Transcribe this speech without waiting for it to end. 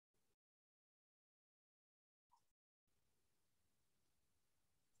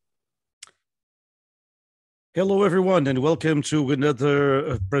Hello, everyone, and welcome to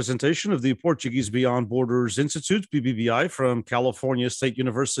another presentation of the Portuguese Beyond Borders Institute, PBBI, from California State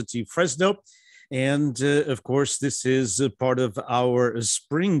University, Fresno. And of course, this is part of our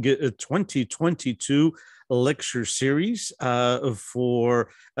spring 2022 lecture series for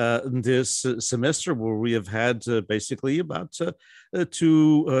this semester, where we have had basically about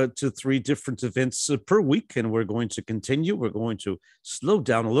two to three different events per week, and we're going to continue. We're going to slow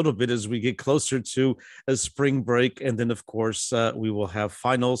down a little bit as we get closer to a spring break, and then of course we will have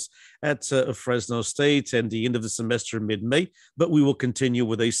finals at Fresno State and the end of the semester mid-May, but we will continue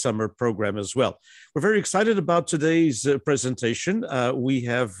with a summer program as well. We're very excited about today's presentation. We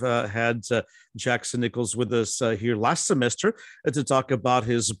have had Jackson Nichols with us here last semester to talk about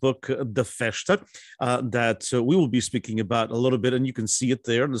his book, The Festa, that we will be speaking about a little bit, and you can see it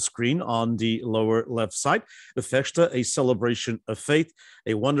there on the screen on the lower left side. The Festa, A Celebration of Faith,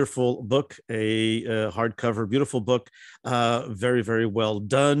 a wonderful book, a hardcover, beautiful book, very, very well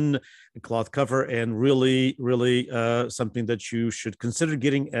done, cloth cover, and really, really something that you should consider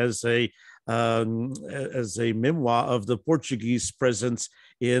getting as a memoir of the Portuguese presence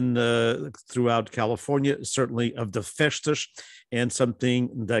in throughout California, certainly of the festas, and something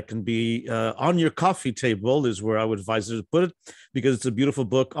that can be on your coffee table is where I would advise you to put it, because it's a beautiful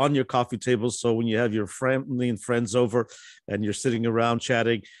book on your coffee table. So when you have your family and friends over and you're sitting around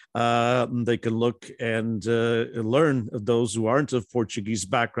chatting, they can look and learn, those who aren't of Portuguese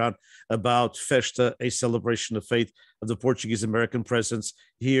background, about Festa, a celebration of faith of the Portuguese-American presence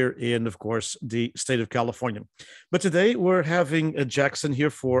here in, of course, the state of California. But today we're having Jackson here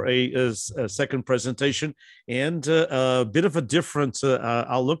for a second presentation, and a bit of a different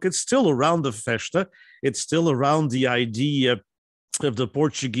outlook. It's still around the Festa. It's still around the idea of the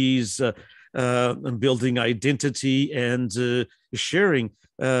Portuguese building identity and sharing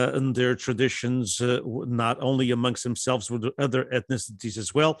their traditions, not only amongst themselves, with other ethnicities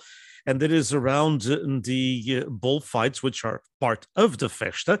as well. And that is around the bullfights, which are part of the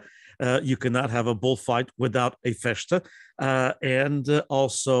Festa. You cannot have a bullfight without a Festa. And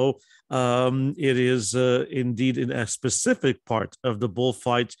also, it is indeed in a specific part of the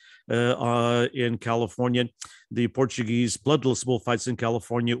bullfight in California, the Portuguese bloodless bullfights in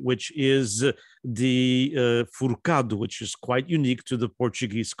California, which is the forcado, which is quite unique to the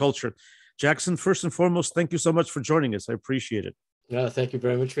Portuguese culture. Jackson, first and foremost, thank you so much for joining us. I appreciate it. Thank you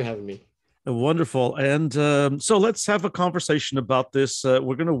very much for having me. Wonderful. And so let's have a conversation about this.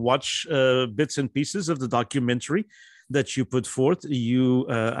 We're going to watch bits and pieces of the documentary that you put forth. You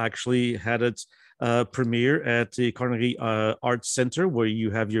actually had it premiere at the Carnegie Arts Center, where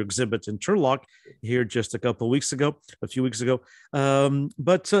you have your exhibit in Turlock here just a few weeks ago.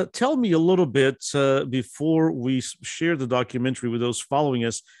 But tell me a little bit before we share the documentary with those following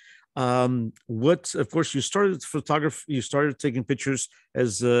us. What, of course, you started photography, you started taking pictures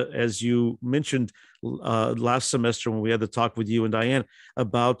as you mentioned last semester when we had the talk with you and Diane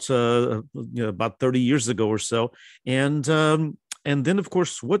about about 30 years ago or so, and then of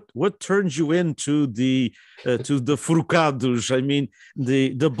course what turned you into the to the forcados. I mean,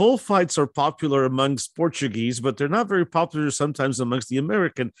 the bullfights are popular amongst Portuguese, but they're not very popular sometimes amongst the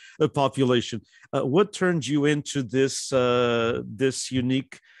American population. What turned you into this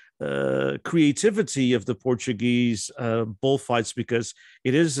unique creativity of the Portuguese bullfights, because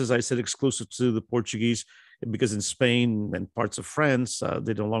it is, as I said, exclusive to the Portuguese, because in Spain and parts of France,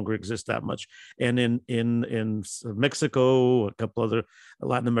 they no longer exist that much. And in Mexico, a couple other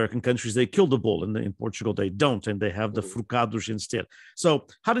Latin American countries, they kill the bull. And in Portugal, they don't, and they have the forcados instead. So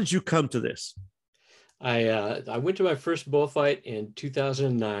how did you come to this? I went to my first bullfight in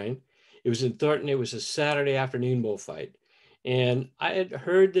 2009. It was in Thornton. It was a Saturday afternoon bullfight. And I had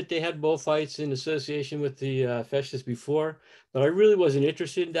heard that they had bullfights in association with the festas before, but I really wasn't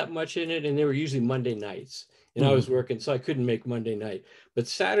interested that much in it. And they were usually Monday nights. And I was working, so I couldn't make Monday night. But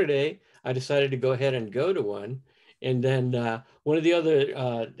Saturday, I decided to go ahead and go to one. And then one of the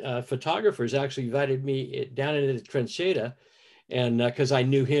other photographers actually invited me down into the Trancheta, and because I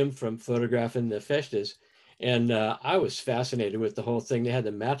knew him from photographing the festas. And I was fascinated with the whole thing. They had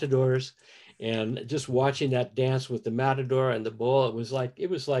the matadors, and just watching that dance with the matador and the bull, it was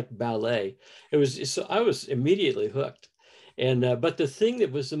like ballet. So I was immediately hooked. And but the thing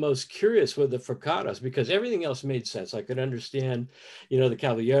that was the most curious were the forcados, because everything else made sense. I could understand, the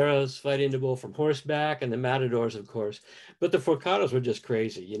caballeros fighting the bull from horseback, and the matadors, of course. But the forcados were just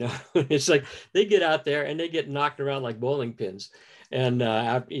crazy. It's like they get out there and they get knocked around like bowling pins, and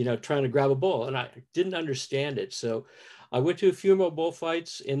trying to grab a bull, and I didn't understand it. So I went to a few more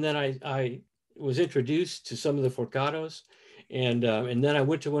bullfights, and then I was introduced to some of the forcados, and then I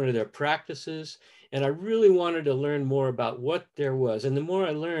went to one of their practices, And I really wanted to learn more about what there was. And the more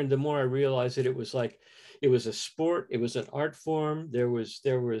I learned, the more I realized that it was like, it was a sport, it was an art form. There was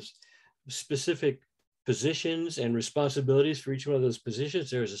specific positions and responsibilities for each one of those positions.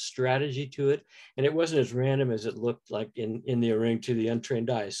 There was a strategy to it. And it wasn't as random as it looked like in the ring to the untrained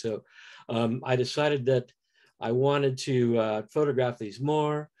eye. So I decided that I wanted to photograph these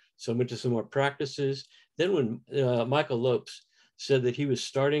more. So I went to some more practices. Then when Michael Lopes said that he was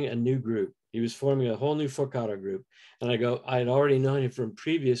starting a new group, he was forming a whole new Forcado group. And I had already known him from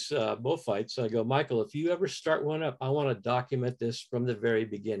previous bullfights. So I go, Michael, if you ever start one up, I want to document this from the very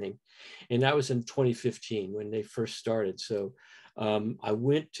beginning. And that was in 2015 when they first started. So I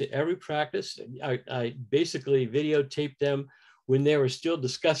went to every practice. I basically videotaped them when they were still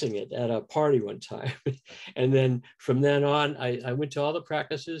discussing it at a party one time. And then from then on, I went to all the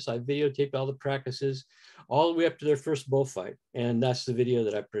practices. I videotaped all the practices all the way up to their first bullfight. And that's the video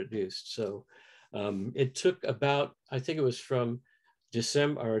that I produced. So it took about, I think it was from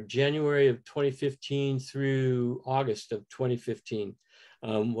December or January of 2015 through August of 2015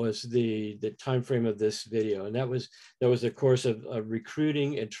 was the time frame of this video. And that was the course of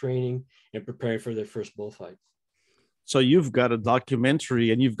recruiting and training and preparing for their first bullfight. So you've got a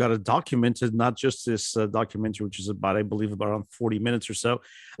documentary, and you've got it documented, not just this documentary, which is about, I believe, about around 40 minutes or so,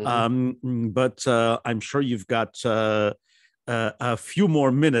 but I'm sure you've got a few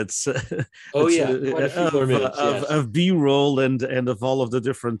more minutes. Oh yeah, quite a few more minutes, yes. of B-roll and of all of the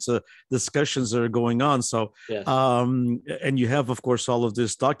different discussions that are going on. So, yes. And you have, of course, all of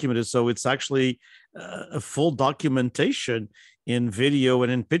this documented. So it's actually a full documentation in video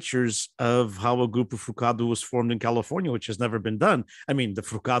and in pictures of how a group of Forcado was formed in California, which has never been done. I mean, the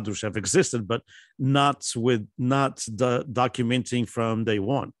Forcados have existed, but not the documenting from day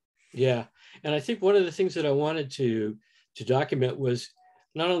one. Yeah, and I think one of the things that I wanted to document was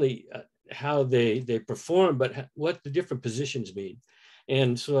not only how they perform, but what the different positions mean.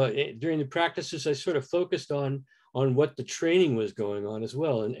 And so during the practices, I sort of focused on what the training was going on as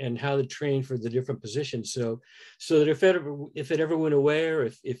well, and how to train for the different positions. So that if it ever went away, or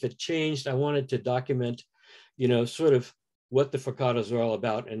if it changed, I wanted to document, sort of what the Forcados are all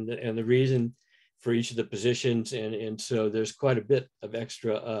about, and the reason for each of the positions. And so there's quite a bit of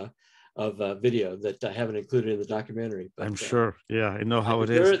extra video that I haven't included in the documentary. But, I'm sure. Yeah, I know how it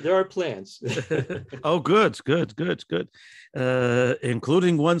is. There are plans. Oh, good.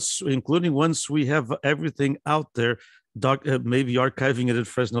 Including once we have everything out there, maybe archiving it at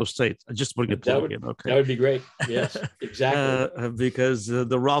Fresno State. Just putting it plug in. Okay, that would be great. Yes, exactly. Because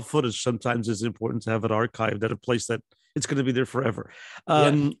the raw footage sometimes is important to have it archived at a place that it's going to be there forever.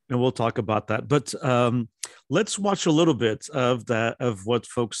 And we'll talk about that. But let's watch a little bit of what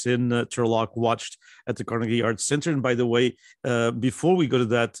folks in Turlock watched at the Carnegie Arts Center. And by the way, before we go to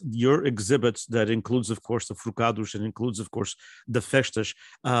that, your exhibit that includes, of course, the Forcados and includes, of course, the Festas,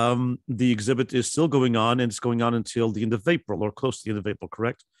 the exhibit is still going on, and it's going on until the end of April, or close to the end of April,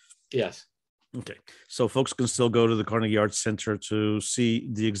 correct? Yes. Okay, so folks can still go to the Carnegie Arts Center to see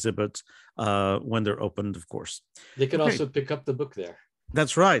the exhibit when they're opened, of course. They can also pick up the book there.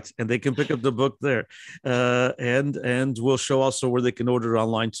 That's right, and they can pick up the book there, and we'll show also where they can order it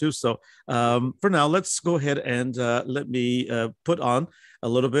online too. So for now, let's go ahead and let me put on a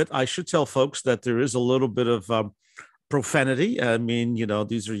little bit. I should tell folks that there is a little bit of profanity. I mean,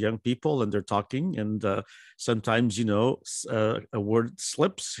 these are young people and they're talking, and sometimes, a word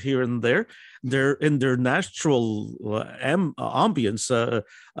slips here and there. They're in their natural ambience.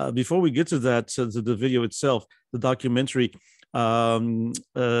 Before we get to that, to the video itself, the documentary,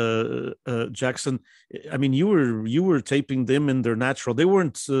 Jackson, I mean, you were taping them in their natural. They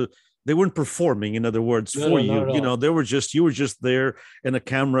weren't performing, in other words, for you. You were just there in a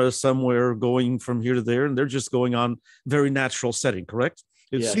camera somewhere going from here to there, and they're just going on very natural setting, correct?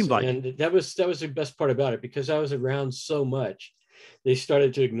 It seemed like. And that was the best part about it, because I was around so much. They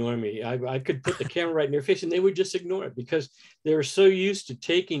started to ignore me. I could put the camera right in their face and they would just ignore it, because they were so used to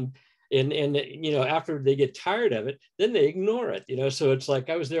taking, and after they get tired of it, then they ignore it, so it's like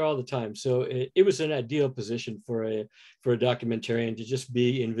I was there all the time. So it was an ideal position for a documentarian to just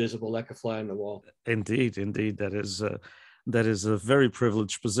be invisible like a fly on the wall. Indeed, that is a very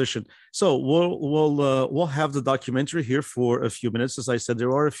privileged position. So we'll have the documentary here for a few minutes. As I said,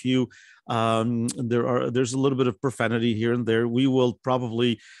 there are a few. There's a little bit of profanity here and there. We will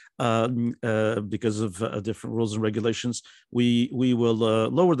probably, because of different rules and regulations, we will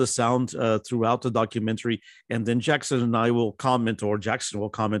lower the sound throughout the documentary, and then Jackson will comment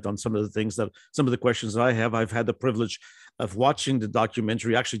on some of the things some of the questions that I have. I've had the privilege of watching the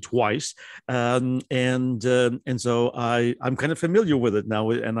documentary, actually twice, and so I'm kind of familiar with it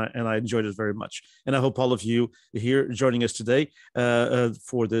now, and I enjoyed it very much. And I hope all of you here joining us today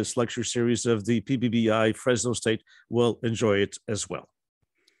for this lecture series of the PBBI Fresno State will enjoy it as well.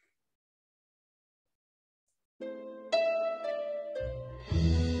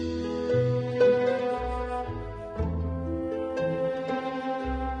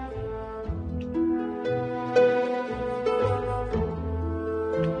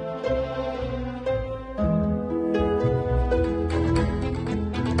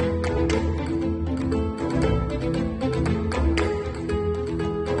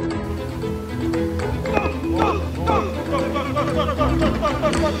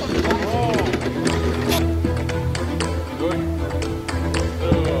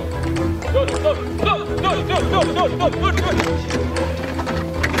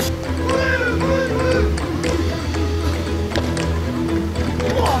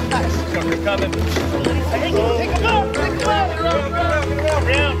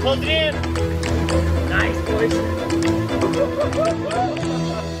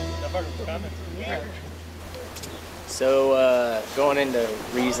 So going into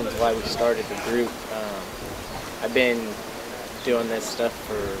reasons why we started the group, I've been doing this stuff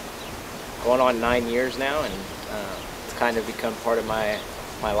for going on 9 years now, and it's kind of become part of my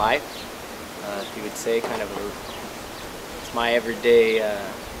life, if you would say, kind of it's my everyday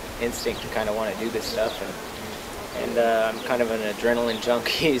instinct to kind of want to do this stuff, and I'm kind of an adrenaline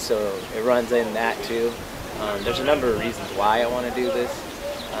junkie, so it runs in that too. There's a number of reasons why I want to do this.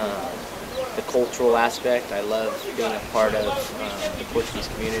 The cultural aspect, I love being a part of the Portuguese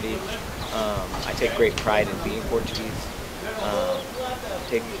community. I take great pride in being Portuguese.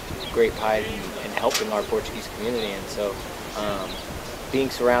 Take great pride in helping our Portuguese community, and so being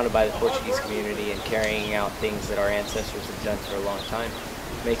surrounded by the Portuguese community and carrying out things that our ancestors have done for a long time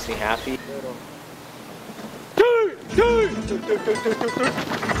makes me happy.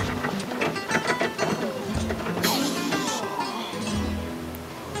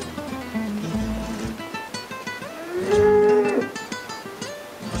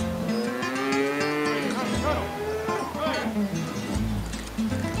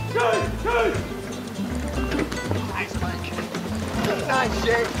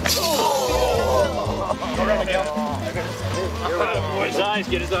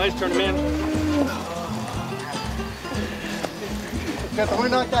 Get his eyes, turn him in. Got the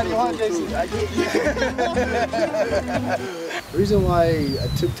wind knocked out of your hand, Jason. The reason why I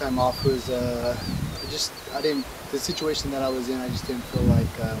took time off was the situation that I was in, I just didn't feel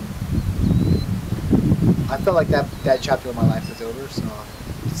like, I felt like that chapter of my life was over, so I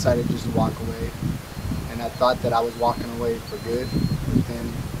decided just to walk away. And I thought that I was walking away for good, but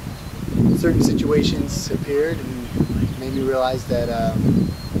then certain situations appeared and made me realize that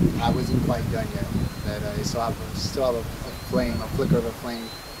I wasn't quite done yet. That I still have a flame, a flicker of a flame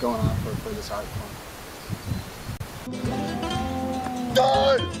going on for this art form.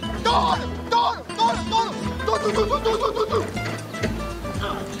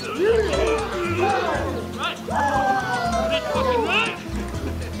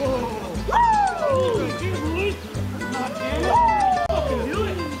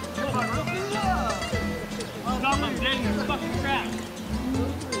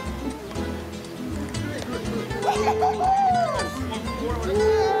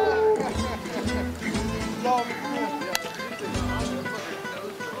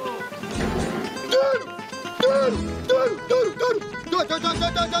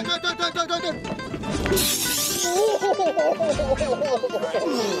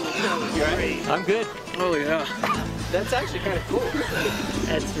 I'm good. Oh yeah. That's actually kind of cool.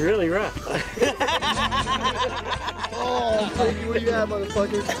 That's really rough. Oh, where you at,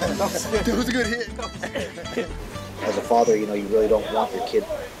 motherfucker? That was a good hit. As a father, you know, you really don't want your kid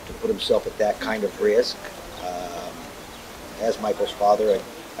to put himself at that kind of risk. As Michael's father,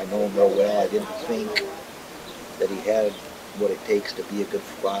 I know him real well. I didn't think that he had what it takes to be a good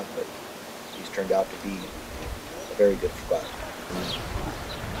forcado, but he's turned out to be a very good forcado.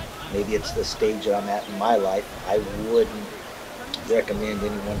 Maybe it's the stage that I'm at in my life. I wouldn't recommend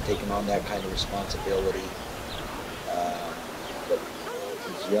anyone taking on that kind of responsibility. But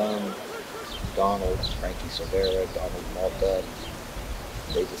he's young, Donald, Frankie Silvera, Donald Malta,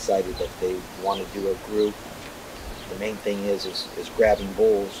 they decided that they want to do a group. The main thing is grabbing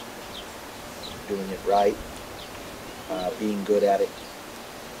bulls, doing it right, being good at it.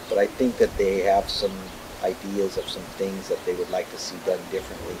 But I think that they have some ideas of some things that they would like to see done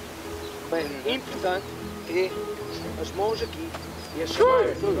differently. Mas é importante ter as mãos aqui,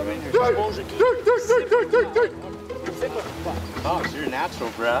 Oh, so you're natural,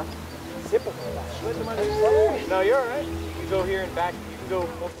 bruh. No, you're all right. You can go here and back. You can go.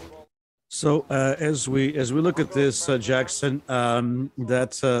 So as we look at this, Jackson,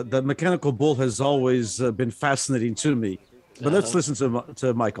 that mechanical bull has always been fascinating to me. But let's listen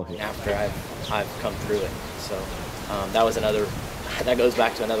to Michael here. After I've come through it, so that was another. That goes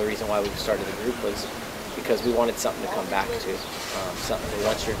back to another reason why we started the group, was because we wanted something to come back to. Something that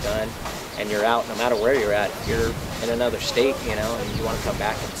once you're done and you're out, no matter where you're at, if you're in another state, you know, and you want to come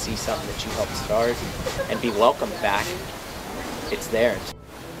back and see something that you helped start and be welcomed back, it's there.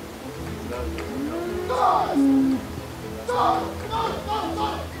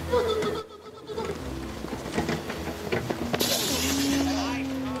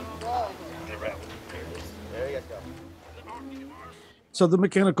 So the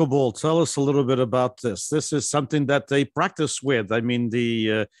mechanical bull, tell us a little bit about this. This is something that they practice with. I mean,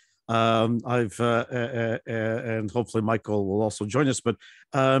 and hopefully Michael will also join us, but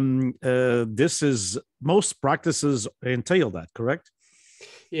this is, most practices entail that, correct?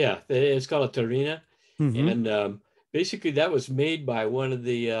 Yeah, it's called a tarina. Mm-hmm. And basically that was made by one of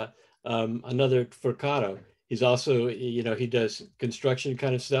the, another Forcado. He's also, you know, he does construction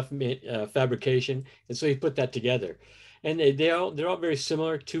kind of stuff, fabrication. And so he put that together. And they're all very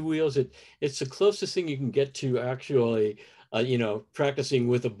similar, 2 wheels. It's the closest thing you can get to actually, you know, practicing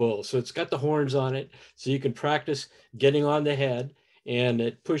with a bull. So it's got the horns on it, so you can practice getting on the head,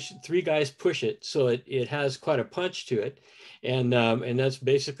 and 3 guys push it, so it has quite a punch to it, and that's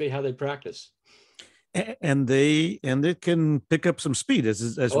basically how they practice. And it can pick up some speed,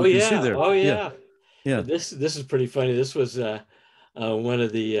 as we can see there. Oh yeah, yeah. This is pretty funny. This was one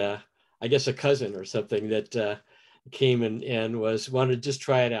of the I guess a cousin or something that came and wanted to just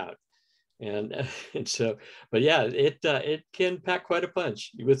try it out, and so, but yeah, it can pack quite a punch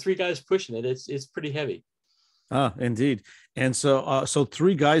with 3 guys pushing it. It's pretty heavy. Ah, indeed. And so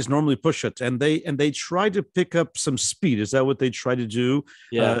 3 guys normally push it, and they try to pick up some speed. Is that what they try to do?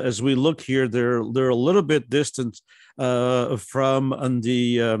 Yeah. As we look here, they're a little bit distant from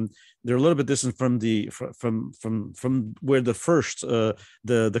the. They're a little bit distant from where the first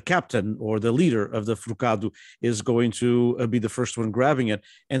the captain or the leader of the Forcado is going to be the first one grabbing it,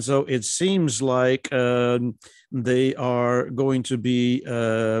 and so it seems like they are going to be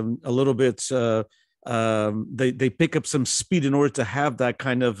a little bit. They pick up some speed in order to have that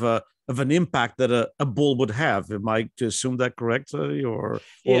kind of an impact that a bull would have. Am I to assume that correctly, or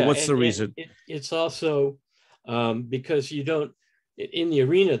what's the reason? It's also because you don't. In the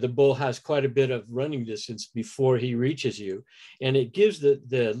arena, the bull has quite a bit of running distance before he reaches you, and it gives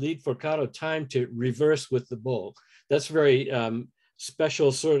the lead Forcado time to reverse with the bull. That's very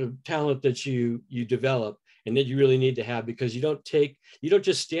special sort of talent that you develop, and that you really need to have, because you don't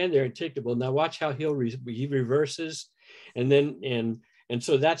just stand there and take the bull. Now watch how he reverses, and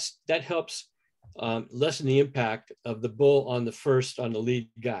so that helps lessen the impact of the bull on the lead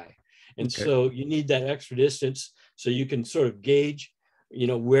guy. And okay. So you need that extra distance so you can sort of gauge, you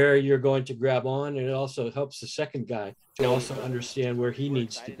know, where you're going to grab on. And it also helps the second guy to also understand where he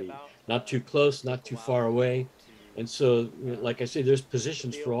needs to be. Not too close, not too far away. And so, like I say, there's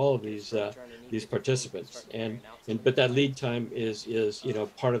positions for all of these participants. But that lead time is you know,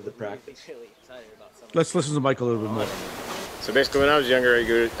 part of the practice. Let's listen to Michael a little bit more. So basically, when I was younger,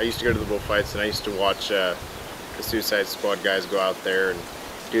 I used to go to the bullfights, and I used to watch the Suicide Squad guys go out there and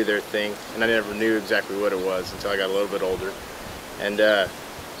do their thing, and I never knew exactly what it was until I got a little bit older. And it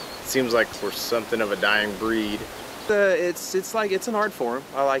seems like we're something of a dying breed. It's like, it's an art form.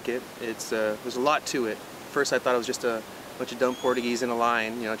 I like it. There's a lot to it. First I thought it was just a bunch of dumb Portuguese in a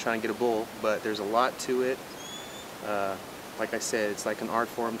line, you know, trying to get a bull, but there's a lot to it. Like I said, it's like an art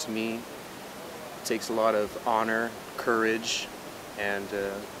form to me. It takes a lot of honor, courage, and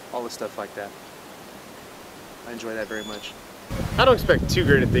all the stuff like that. I enjoy that very much. I don't expect too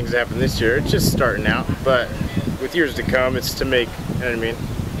great of things to happen this year. It's just starting out, but with years to come, it's to make, you know what I mean,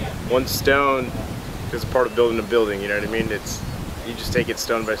 one stone is part of building a building, you know what I mean? You just take it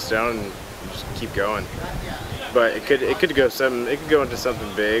stone by stone and you just keep going. But it could go into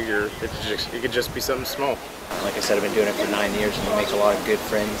something big, or it could just be something small. Like I said, I've been doing it for 9 years, and you make a lot of good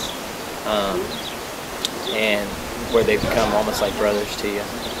friends, and where they become almost like brothers to you.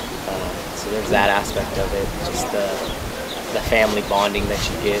 So there's that aspect of it, just the family bonding that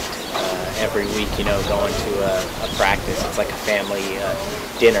you get every week, you know, going to a practice. It's like a family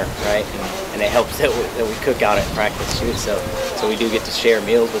dinner, right? And it helps that we cook out at practice too. So we do get to share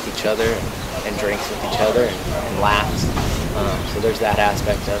meals with each other and drinks with each other and laughs. So there's that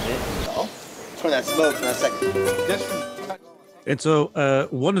aspect of it. Turn that smoke in a second. And so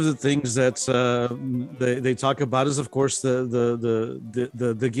one of the things that they talk about is, of course,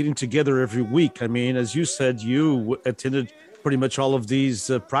 the getting together every week. I mean, as you said, you attended pretty much all of these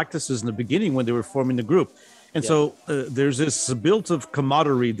practices in the beginning when they were forming the group, and so there's this built of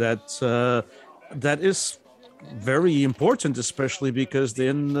camaraderie that is very important, especially because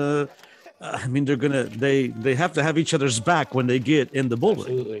then. I mean, they have to have each other's back when they get in the bull ring.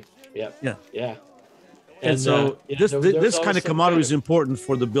 Absolutely. Yeah. Yeah. Yeah. And so this kind of camaraderie is important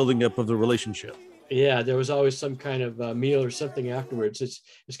for the building up of the relationship. Yeah, there was always some kind of meal or something afterwards. It's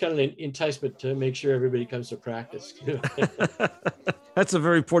kind of an enticement to make sure everybody comes to practice. That's a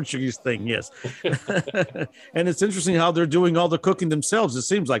very Portuguese thing, yes. And it's interesting how they're doing all the cooking themselves. It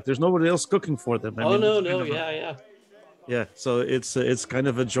seems like there's nobody else cooking for them. I mean, no, yeah. Yeah, so it's kind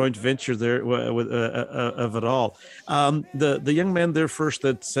of a joint venture there of it all. The young man there first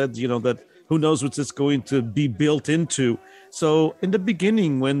that said, that who knows what it's going to be built into. So in the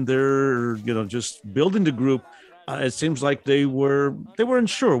beginning, when they're just building the group, it seems like they weren't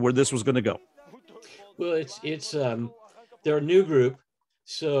sure where this was going to go. Well, they're a new group,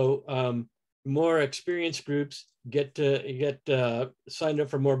 so more experienced groups get signed up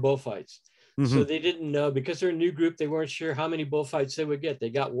for more bullfights. Mm-hmm. So they didn't know, because they're a new group, they weren't sure how many bullfights they would get. They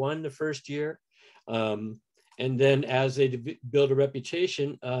got one the first year. And then as they build a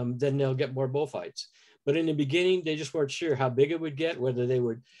reputation, then they'll get more bullfights. But in the beginning, they just weren't sure how big it would get, whether they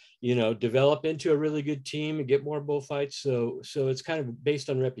would, develop into a really good team and get more bullfights. So it's kind of based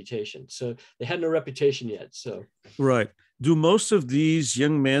on reputation. So they had no reputation yet. So right. Do most of these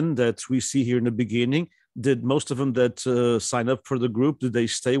young men that we see here in the beginning, did most of them that sign up for the group, did they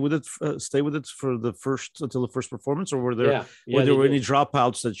stay with it for until the first performance, or were there any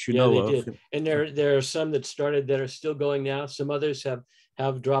dropouts that know of? Did. And there are some that started that are still going now. Some others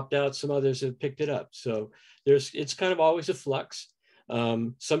have dropped out. Some others have picked it up. So it's kind of always a flux.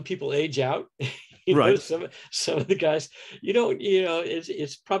 Some people age out. Right. Some of the guys,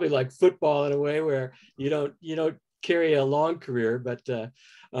 it's probably like football in a way where you don't carry a long career, but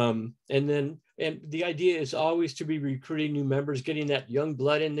and the idea is always to be recruiting new members, getting that young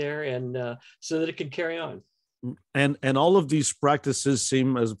blood in there, and so that it can carry on. And all of these practices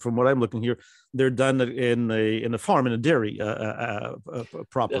seem, as from what I'm looking here, they're done in a farm, in a dairy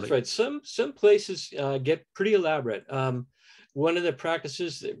property. That's right. Some places get pretty elaborate. One of the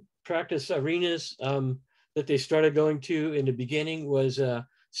practice arenas that they started going to in the beginning was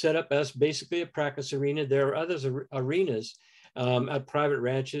set up as basically a practice arena. There are other arenas at private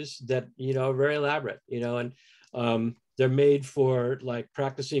ranches that are very elaborate, and they're made for like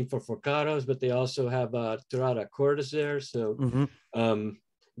practicing for forcados, but they also have tirada cordas there. So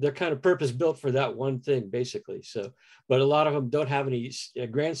they're kind of purpose built for that one thing, basically. So, but a lot of them don't have any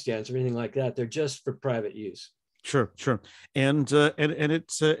grandstands or anything like that. They're just for private use. Sure. And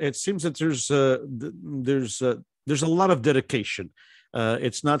it seems that there's a lot of dedication.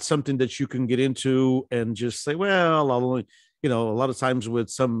 It's not something that you can get into and just say, well, I'll only, a lot of times with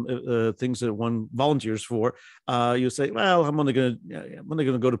some things that one volunteers for, you say, well, I'm only going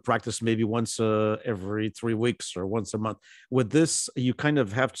to go to practice maybe once every 3 weeks or once a month. With this, you kind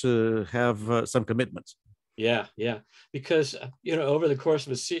of have to have some commitments. Yeah. Because, over the course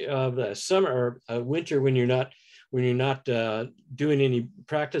of the summer or winter, when you're not doing any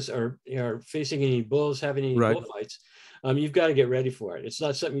practice or facing any bulls, having any bullfights, you've got to get ready for it. It's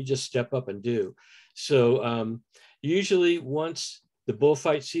not something you just step up and do. So usually once the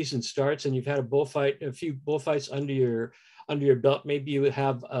bullfight season starts and you've had a few bullfights under your belt, maybe you would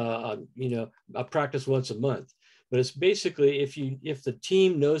have a practice once a month. But it's basically if the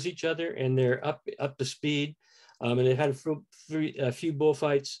team knows each other and they're up to speed, and they've had a few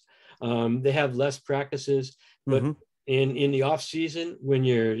bullfights, they have less practices. But in the off season, when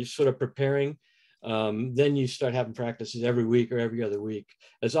you're sort of preparing, then you start having practices every week or every other week,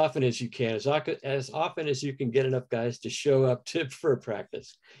 as often as you can, as often as you can get enough guys to show up for a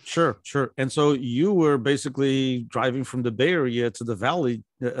practice. Sure. And so you were basically driving from the Bay Area to the Valley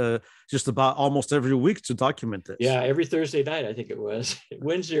just about almost every week to document this. Yeah, every Thursday night, I think it was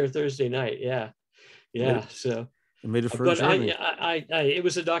Wednesday or Thursday night. Yeah. So. It made it for a journey. It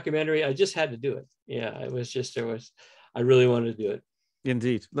was a documentary. I just had to do it. Yeah, I really wanted to do it.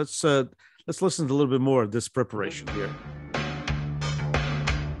 Indeed. Let's listen to a little bit more of this preparation here.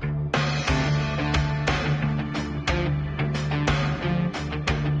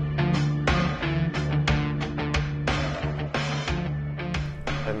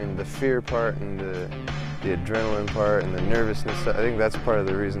 I mean, the fear part and the adrenaline part and the nervousness, I think that's part of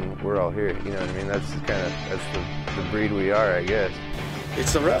the reason we're all here. You know what I mean? That's the breed we are, I guess.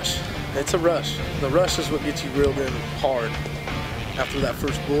 It's a rush. The rush is what gets you reeled in hard. after that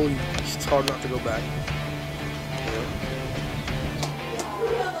first bull, it's hard not to go back.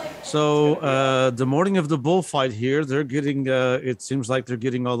 So the morning of the bullfight here, they're getting. It seems like they're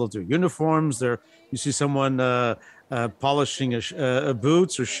getting all of their uniforms. You see someone polishing a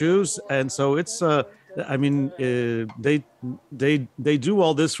boots or shoes, and so it's. I mean, they do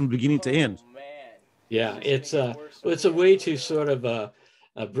all this from beginning to end. Yeah, it's a way to sort of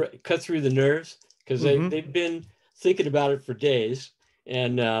cut through the nerves, because they've been thinking about it for days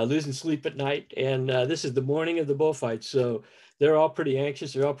and losing sleep at night. And this is the morning of the bullfight, so they're all pretty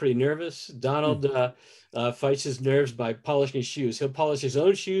anxious. They're all pretty nervous. Donald fights his nerves by polishing his shoes. He'll polish his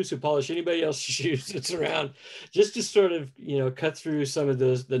own shoes. He'll polish anybody else's shoes that's around, just to sort of cut through some of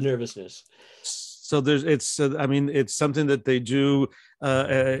the nervousness. So I mean, it's something that they do.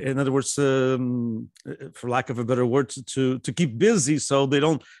 In other words, for lack of a better word, to keep busy, so they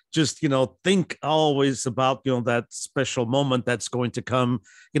don't just think always about that special moment that's going to come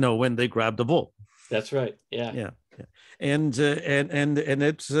when they grab the bull. That's right. Yeah. And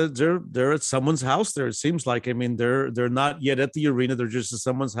it's they're at someone's house there. It seems like, I mean, they're not yet at the arena. They're just at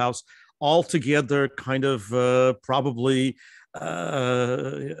someone's house all together, kind of probably.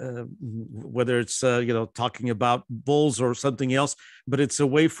 Whether it's talking about bulls or something else, but it's a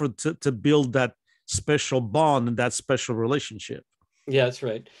way to build that special bond and that special relationship. Yeah, that's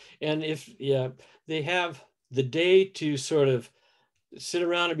right. And they have the day to sort of sit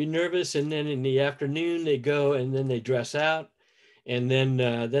around and be nervous, and then in the afternoon they go and then they dress out, and then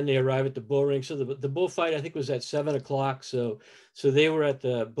they arrive at the bull ring. So the bullfight, I think, was at 7 o'clock. So they were at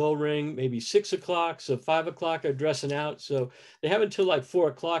the bull ring maybe 6 o'clock. So 5 o'clock they're dressing out. So they have until like 4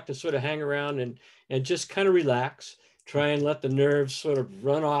 o'clock to sort of hang around and just kind of relax, try and let the nerves sort of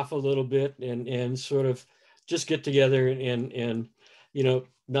run off a little bit, and sort of just get together and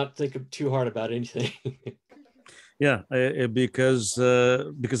not think too hard about anything. Yeah, because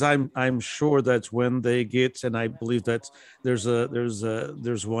I'm sure that when they get, and I believe that there's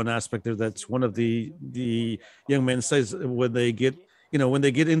one aspect there that's one of the young men says, when they get in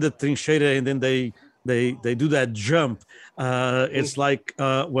the trincheira and then they do that jump, it's like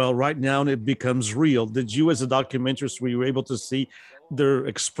well, right now it becomes real. Did you, as a documentarist, were you able to see their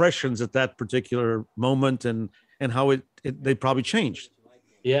expressions at that particular moment and how they probably changed?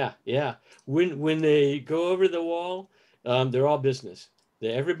 Yeah. When they go over the wall, they're all business.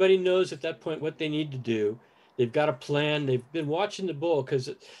 Everybody knows at that point what they need to do. They've got a plan. They've been watching the bull, because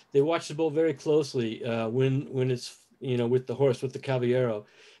they watch the bull very closely when it's with the horse, with the caballero,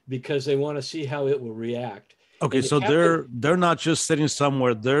 because they want to see how it will react. Okay, so they're not just sitting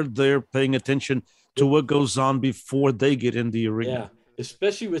somewhere. They're paying attention to what goes on before they get in the arena. Yeah.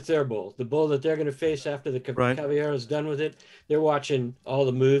 Especially with their bull, the bull that they're going to face after the caballero is done with it. They're watching all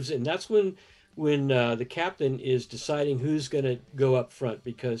the moves, and that's when the captain is deciding who's going to go up front,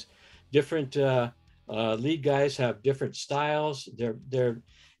 because different lead guys have different styles. They're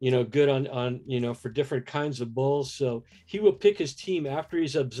good on for different kinds of bulls. So he will pick his team after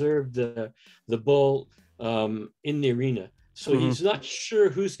he's observed the bull in the arena. So he's not sure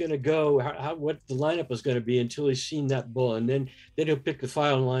who's going to go, what the lineup is going to be, until he's seen that bull. And then he'll pick the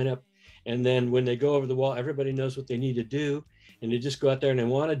final lineup. And then when they go over the wall, everybody knows what they need to do. And they just go out there and they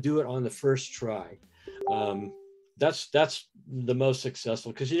want to do it on the first try. That's the most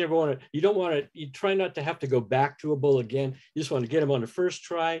successful, because you try not to have to go back to a bull again. You just want to get him on the first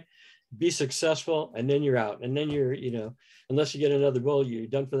try, be successful, and then you're out. And then you're, unless you get another bull, you're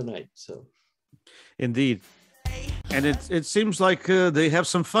done for the night. So. Indeed. And it seems like they have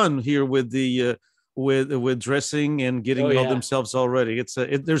some fun here with the with dressing and getting all themselves all ready.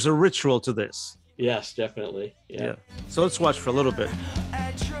 There's a ritual to this. Yes, definitely. Yeah. So let's watch for a little bit.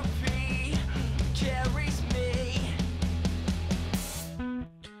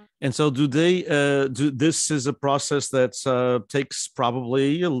 And so this is a process that takes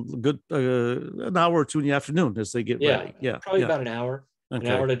probably a good an hour or two in the afternoon as they get ready. Yeah, probably about an hour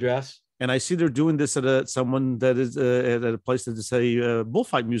to dress. And I see they're doing this at someone that is at a place that is a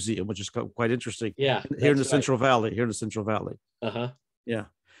bullfight museum, which is quite interesting. Yeah, here in the Central Valley. Uh-huh. Yeah,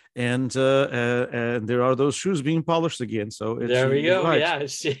 and there are those shoes being polished again. So there we go. Right. Yeah,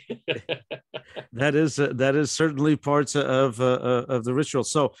 that is certainly part of the ritual.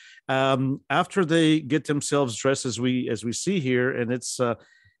 So after they get themselves dressed, as we see here, and it's.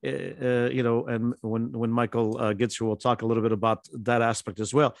 And when Michael gets here, we'll talk a little bit about that aspect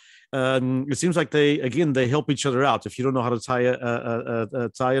as well. It seems like they help each other out. If you don't know how to tie a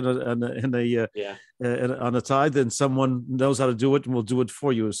tie on a tie, then someone knows how to do it and will do it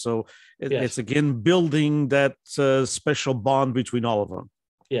for you. So it's again building that special bond between all of them.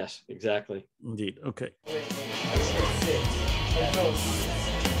 Yes, exactly. Indeed. Okay. Hey,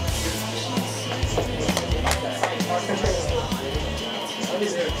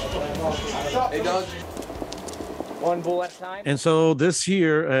 dog. One bull at a time. And so this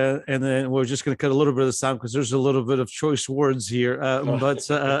here, and then we're just going to cut a little bit of the sound because there's a little bit of choice words here.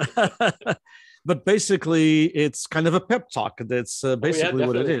 But basically, it's kind of a pep talk. That's basically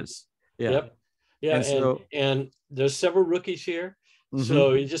what it is. Yeah. Yep. Yeah. And there's several rookies here. Mm-hmm.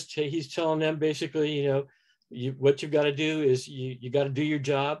 So he's telling them basically, what you've got to do is you got to do your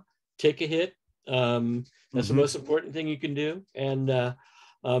job, take a hit. That's the most important thing you can do. And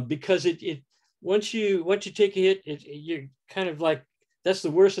because once you take a hit, you're kind of like, that's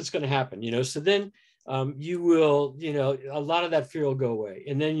the worst that's going to happen, So then you will, a lot of that fear will go away,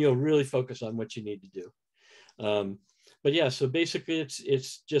 and then you'll really focus on what you need to do. But yeah, so basically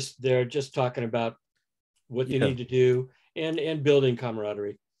it's just, they're just talking about what you need to do and building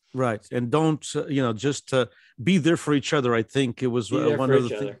camaraderie. Right. And don't, just be there for each other. I think it was one of the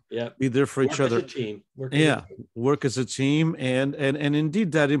things. Yeah. Be there for each other. Work as a team. Work as a team. And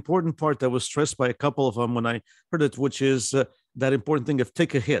indeed, that important part that was stressed by a couple of them when I heard it, which is that important thing of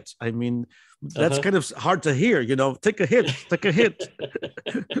take a hit. I mean, that's kind of hard to hear, take a hit.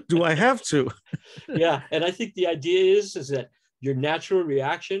 Do I have to? Yeah. And I think the idea is that your natural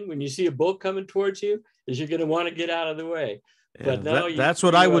reaction when you see a bull coming towards you is you're going to want to get out of the way. But now that's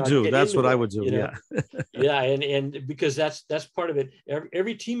what I would do. That's what I would do. Yeah. Yeah. And because that's part of it.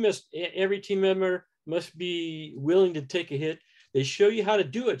 Every team member must be willing to take a hit. They show you how to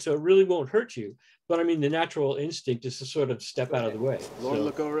do it, so it really won't hurt you. But I mean, the natural instinct is to sort of step out of the way. Lord,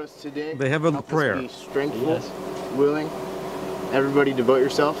 look over us today. They have a prayer. Be strengthful, willing. Everybody devote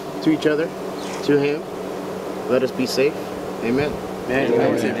yourself to each other, to Him. Let us be safe. Amen.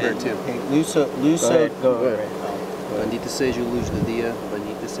 Luso, go ahead. Bendito seja a luz do dia,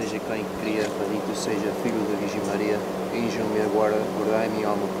 bendito seja quem cria, bendito seja filho da Virgem Maria, unjam-me agora, guardai minha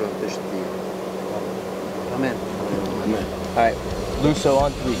alma pronta este dia. Amen. Amen. All right, Luso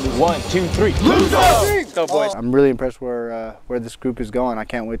on 3. 1, 2, 3. Luso! Go, boys. I'm really impressed where this group is going. I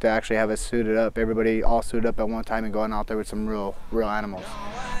can't wait to actually have it suited up. Everybody all suited up at one time and going out there with some real animals.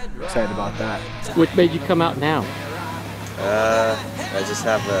 I'm excited about that. What made you come out now? I just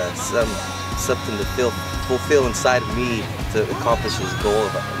have something to fulfill inside of me to accomplish this goal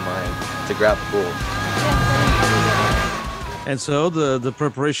of mine, to grab the bull. And so the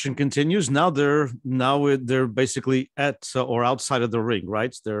preparation continues. Now they're basically at or outside of the ring,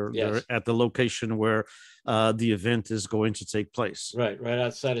 right? They're at the location where the event is going to take place. Right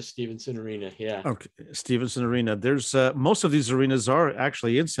outside of Stevenson Arena. Yeah. Okay, Stevenson Arena. There's most of these arenas are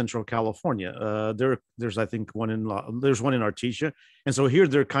actually in Central California. There's I think one in Artesia, and so here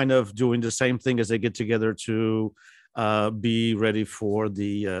they're kind of doing the same thing as they get together to be ready for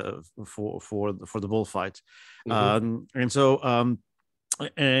the for the bullfight. And so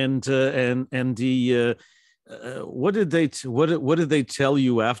what did they tell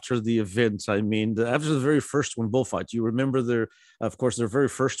you after the event? I mean, after the very first one, bullfight. You remember their very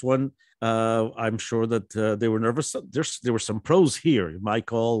first one. I'm sure that they were nervous. There were some pros here,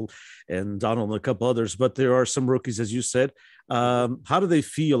 Michael and Donald and a couple others, but there are some rookies, as you said. How do they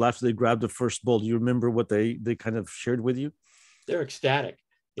feel after they grabbed the first bull? Do you remember what they kind of shared with you? They're ecstatic,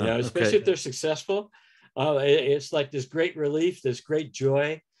 especially if they're successful. It's like this great relief, this great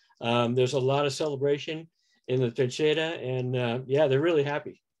joy. There's a lot of celebration in the trinchera, and they're really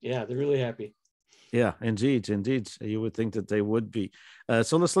happy. Yeah, they're really happy. Yeah, indeed. You would think that they would be.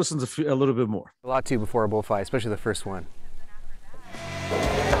 So let's listen to a little bit more. A lot too before a bullfight, especially the first one.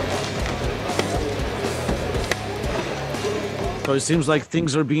 So it seems like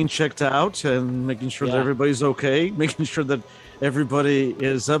things are being checked out and making sure that everybody's okay, making sure that everybody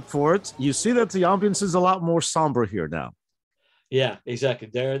is up for it. You see that the ambience is a lot more somber here now. Yeah, exactly.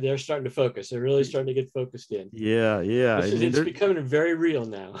 They're starting to focus. They're really starting to get focused in. Yeah. It's becoming very real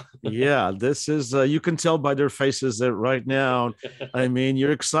now. Yeah, this is, you can tell by their faces that right now, I mean,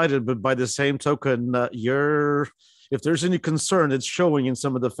 you're excited, but by the same token, if there's any concern, it's showing in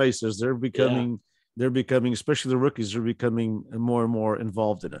some of the faces. They're becoming, especially the rookies, are becoming more and more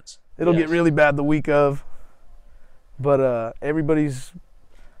involved in it. It'll get really bad the week of, but I think we're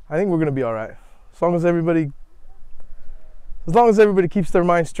going to be all right. As long as everybody keeps their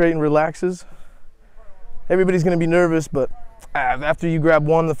mind straight and relaxes. Everybody's going to be nervous, but after you grab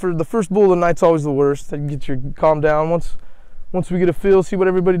one, the first bull of the night's always the worst. You get your calm down. Once we get a feel, see what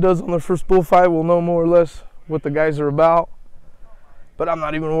everybody does on their first bullfight, we'll know more or less what the guys are about. But I'm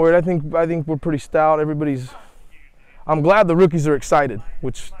not even worried. I think we're pretty stout. I'm glad the rookies are excited,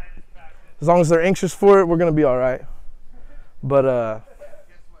 which as long as they're anxious for it, we're going to be all right. But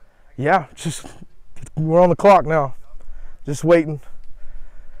we're on the clock now. just waiting.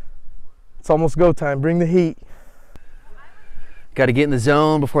 It's almost go time. Bring the heat. Got to get in the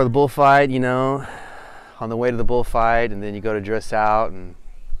zone before the bullfight, you know, on the way to the bullfight, and then you go to dress out, and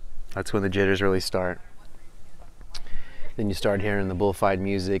that's when the jitters really start. Then you start hearing the bullfight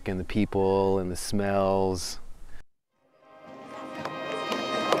music and the people and the smells.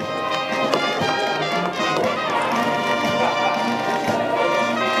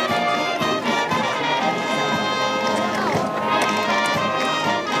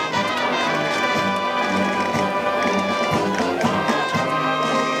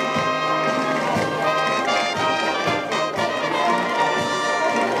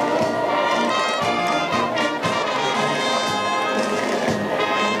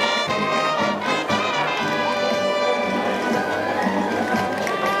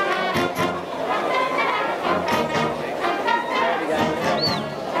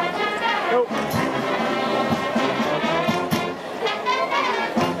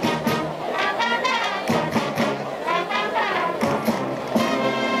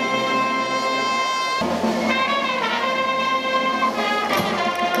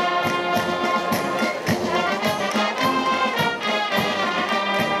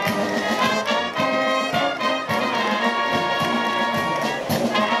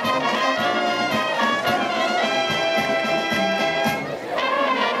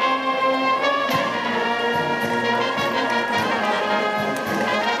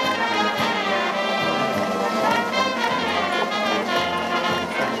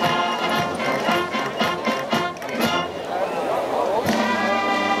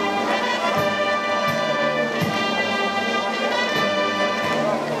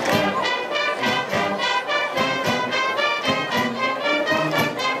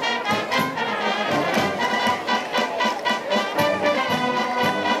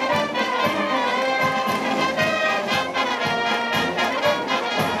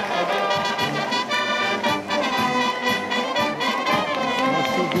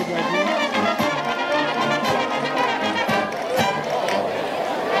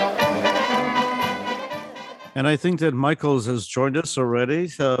 And I think that Michael has joined us already.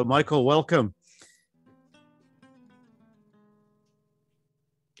 Michael, welcome.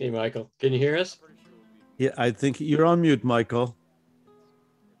 Hey, Michael, can you hear us? Yeah, I think you're on mute, Michael.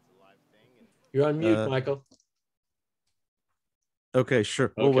 You're on mute, Michael. Okay,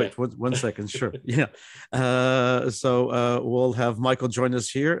 sure. Okay. We'll wait one second. Sure. Yeah. So we'll have Michael join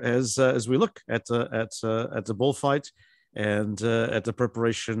us here as we look at the bullfight and at the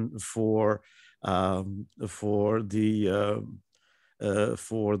preparation for the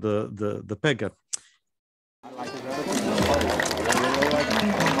pega.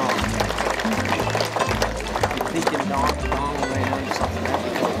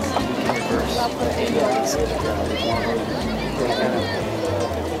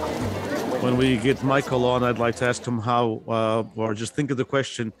 When we get Michael on, I'd like to ask him how, or just think of the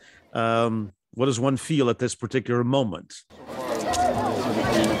question, what does one feel at this particular moment?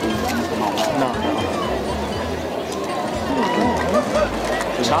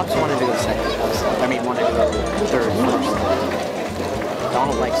 Chops wanted to go second. I mean, wanted to go third first.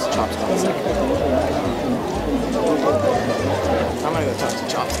 Donald likes Chops going second. I'm gonna go talk to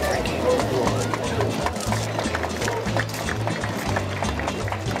Chops and Frankie.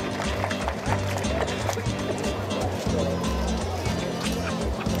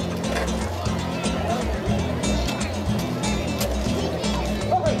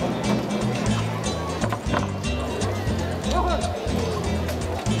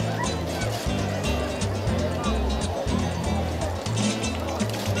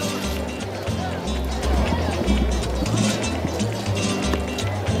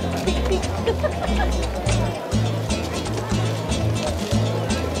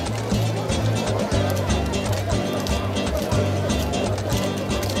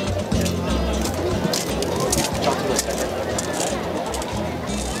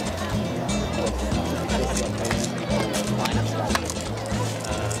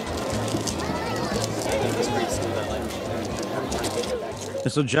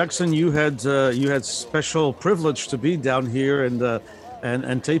 So Jackson, you had special privilege to be down here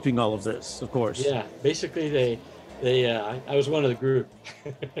and taping all of this, of course. Yeah, basically I was one of the group.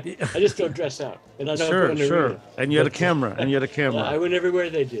 I just don't dress out, and I don't sure. And you had a camera, Yeah, I went everywhere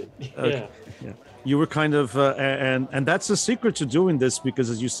they did. Okay. Yeah. You were kind of, and that's the secret to doing this, because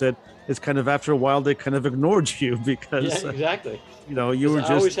as you said, it's kind of after a while they kind of ignored you because exactly. You were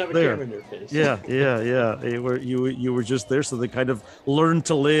just I always have a there. camera in their face. Yeah. You were just there, so they kind of learned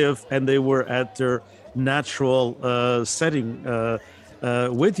to live, and they were at their natural setting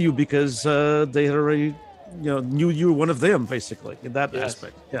with you because they had already knew you were one of them, basically, in that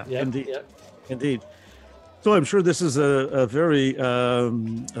aspect. Yeah, indeed. Indeed. So I'm sure this is a very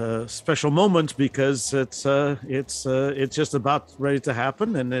special moment, because it's just about ready to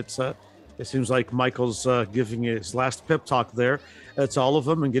happen, and it seems like Michael's giving his last pep talk there. It's all of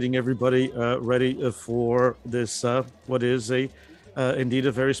them and getting everybody ready for this what is indeed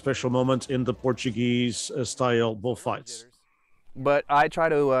a very special moment in the Portuguese style bullfights. But I try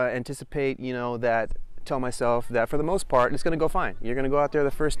to anticipate, tell myself that for the most part it's going to go fine. You're going to go out there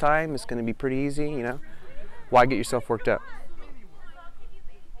the first time, it's going to be pretty easy, Why get yourself worked up?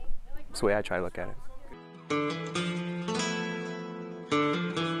 That's the way I try to look at it.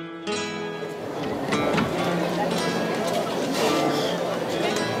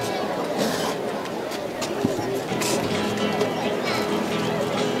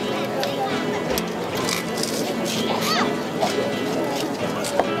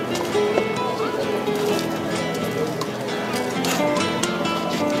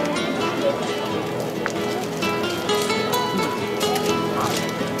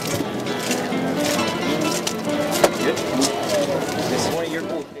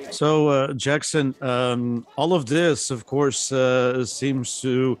 So, Jackson, all of this, of course, seems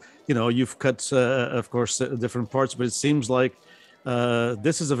to, you've cut, of course, different parts, but it seems like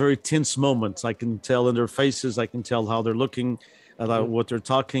this is a very tense moment. I can tell in their faces. I can tell how they're looking, what they're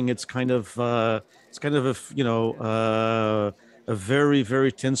talking. It's kind of a very,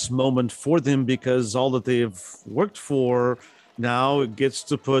 very tense moment for them, because all that they've worked for now gets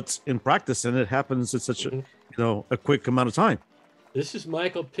to put in practice, and it happens in such a quick amount of time. This is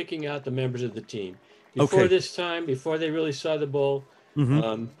Michael picking out the members of the team. Before this time, before they really saw the bull,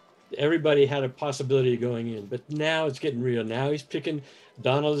 everybody had a possibility of going in. But now it's getting real. Now he's picking,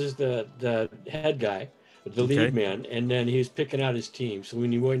 Donald is the head guy, the lead man, and then he's picking out his team. So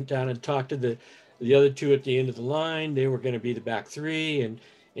when he went down and talked to the other two at the end of the line, they were going to be the back three. And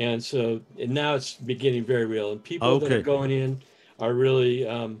now it's beginning very real. And people that are going in are really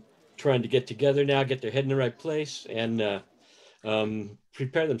trying to get together now, get their head in the right place, and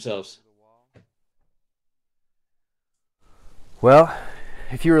prepare themselves. Well,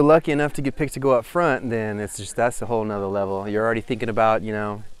 if you were lucky enough to get picked to go up front, then that's a whole nother level. You're already thinking about,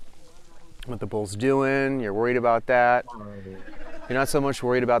 what the bull's doing. You're worried about that. You're not so much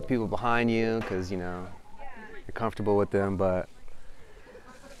worried about the people behind you, because, you're comfortable with them, but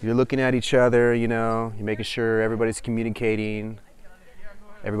you're looking at each other, you're making sure everybody's communicating,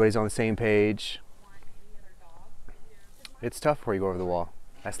 everybody's on the same page. It's tough before you go over the wall.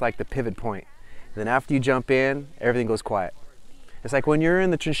 That's like the pivot point. And then after you jump in, everything goes quiet. It's like when you're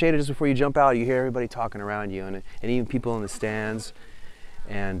in the trinchera just before you jump out, you hear everybody talking around you, and even people in the stands,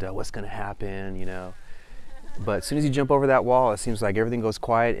 and what's going to happen, But as soon as you jump over that wall, it seems like everything goes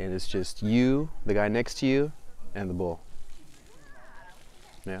quiet, and it's just you, the guy next to you, and the bull.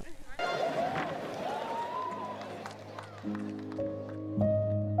 Yeah.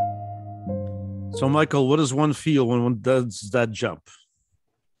 So, Michael, what does one feel when one does that jump?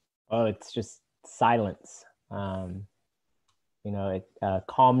 Oh, it's just silence.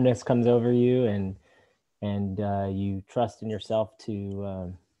 Calmness comes over you, and you trust in yourself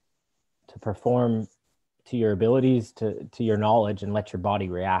to perform to your abilities, to your knowledge, and let your body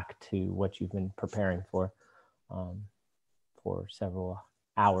react to what you've been preparing for several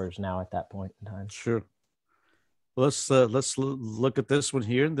hours now at that point in time. Sure. Let's look at this one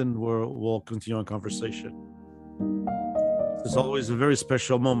here, and then we'll continue our conversation. This is always a very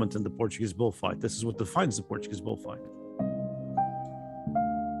special moment in the Portuguese bullfight. This is what defines the Portuguese bullfight.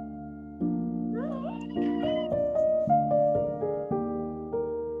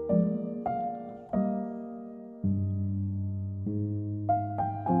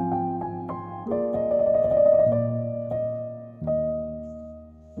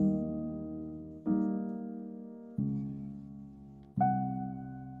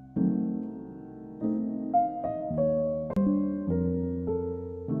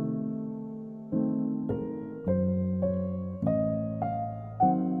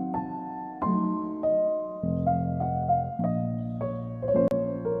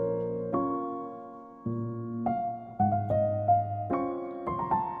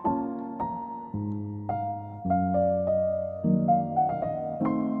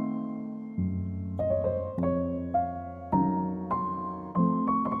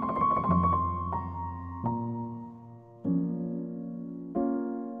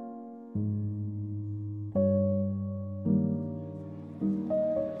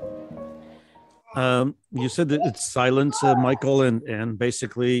 You said that it's silent, Michael, and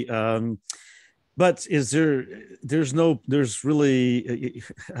basically But there's really,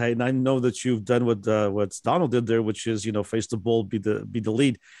 I know that you've done what Donald did there, which is, face the bull, be the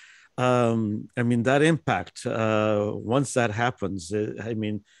lead. I mean, that impact, once that happens, I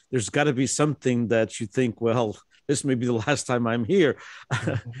mean, there's got to be something that you think, well, this may be the last time I'm here.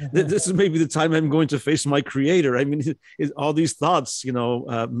 This is maybe the time I'm going to face my creator. I mean, all these thoughts,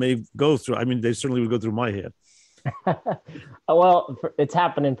 may go through. I mean, they certainly would go through my head. Well, it's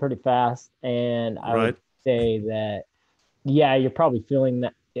happening pretty fast, and I would Right. say that, yeah, you're probably feeling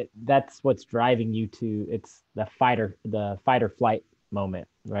that. That's what's driving you to. It's the fight or flight moment,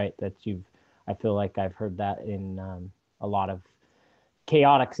 right? That you've. I feel like I've heard that in a lot of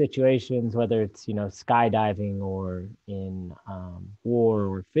chaotic situations, whether it's skydiving or in war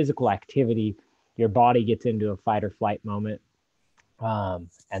or physical activity. Your body gets into a fight or flight moment,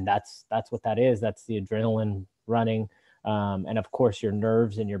 and that's what that is. That's the adrenaline running, and of course your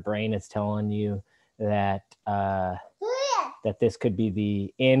nerves and your brain is telling you that that this could be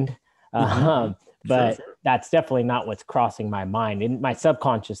the end. But Sure. that's definitely not what's crossing my mind. In my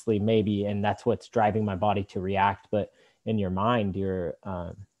subconsciously, maybe, and that's what's driving my body to react. But in your mind, you're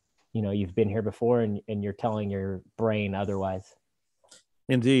you've been here before, and you're telling your brain otherwise.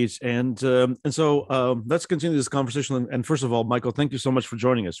 Indeed, and so let's continue this conversation. And first of all, Michael, thank you so much for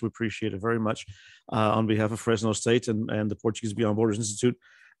joining us. We appreciate it very much, on behalf of Fresno State and the Portuguese Beyond Borders Institute.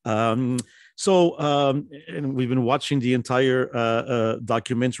 And we've been watching the entire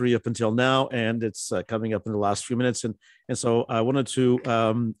documentary up until now, and it's coming up in the last few minutes. And so I wanted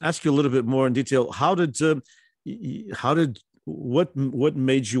to ask you a little bit more in detail. How did what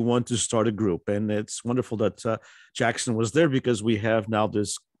made you want to start a group? And it's wonderful that Jackson was there, because we have now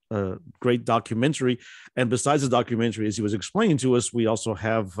this great documentary. And besides the documentary, as he was explaining to us, we also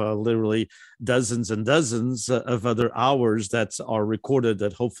have literally dozens and dozens of other hours that are recorded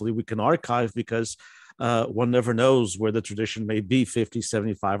that hopefully we can archive, because one never knows where the tradition may be 50,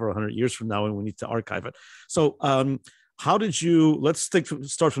 75, or 100 years from now, and we need to archive it. So how did you, let's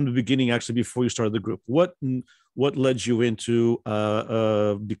start from the beginning, actually, before you started the group. What led you into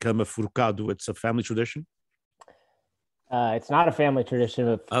become a forcado? It's a family tradition? It's not a family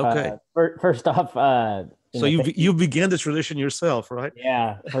tradition. Okay. First off, so you began the tradition yourself, right?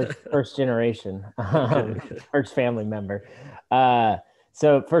 Yeah, first generation, Okay. first family member.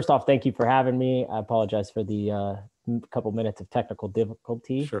 So first off, thank you for having me. I apologize for the couple minutes of technical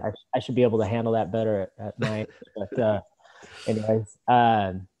difficulty. Sure. I should be able to handle that better at night. But anyways,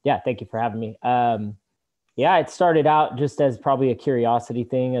 yeah, thank you for having me. Yeah, it started out just as probably a curiosity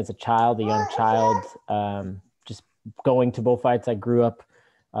thing as a young child, just going to bullfights. I grew up,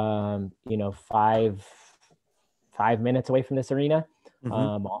 5 minutes away from this arena,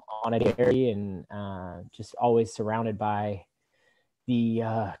 on a dairy, and just always surrounded by the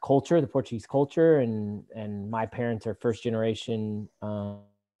culture, the Portuguese culture, and my parents are first generation I'm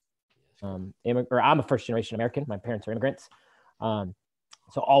a first generation American. My parents are immigrants.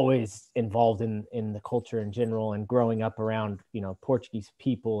 So always involved in the culture in general, and growing up around, Portuguese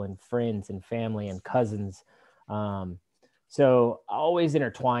people and friends and family and cousins. So always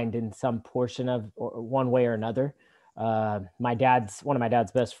intertwined in some portion of, or one way or another. One of my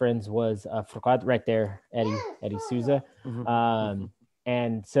dad's best friends was Forcado, right there, Eddie Souza.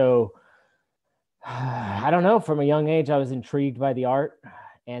 And so I don't know, from a young age, I was intrigued by the art.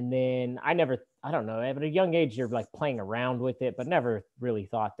 And then I don't know, at a young age, you're like playing around with it, but never really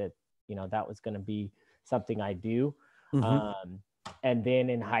thought that, that was going to be something I do. And then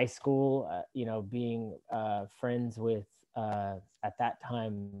in high school, being friends with, at that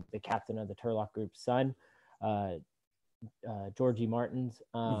time, the captain of the Turlock group's son, Georgie Martins,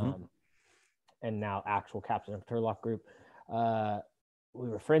 and now actual captain of Turlock group. We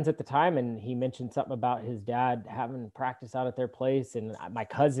were friends at the time, and he mentioned something about his dad having practice out at their place. And my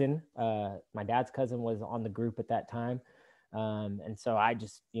cousin, my dad's cousin, was on the group at that time. And so I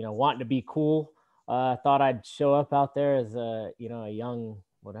just, wanting to be cool, thought I'd show up out there as a young,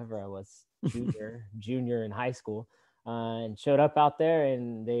 whatever I was, junior in high school, and showed up out there,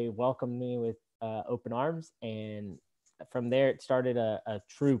 and they welcomed me with open arms. And from there, it started a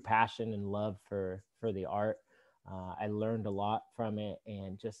true passion and love for the art. I learned a lot from it,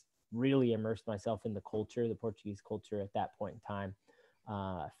 and just really immersed myself in the culture, the Portuguese culture at that point in time.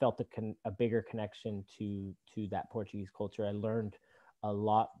 Felt a bigger connection to that Portuguese culture. I learned a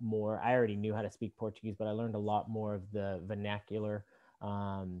lot more. I already knew how to speak Portuguese, but I learned a lot more of the vernacular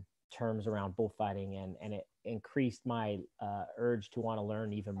terms around bullfighting, and it increased my urge to want to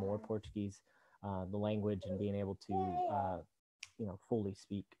learn even more Portuguese, the language, and being able to fully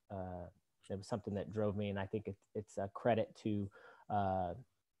speak. It was something that drove me, and I think it's a credit to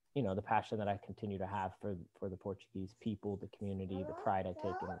you know, the passion that I continue to have for the Portuguese people, the community, the pride I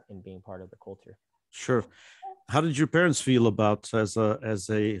take in being part of the culture. Sure. How did your parents feel about as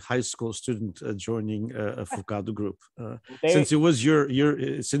a high school student joining a Forcado group? Since it was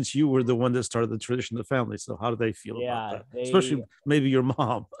since you were the one that started the tradition of the family, so how do they feel about that? Especially maybe your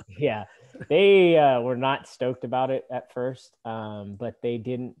mom. Yeah, they were not stoked about it at first, but they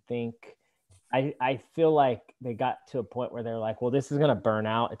didn't think. I feel like they got to a point where they're like, well, this is going to burn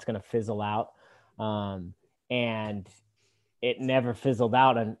out. It's going to fizzle out. And it never fizzled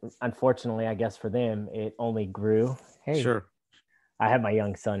out. And unfortunately, I guess for them, it only grew. Hey, sure. I have my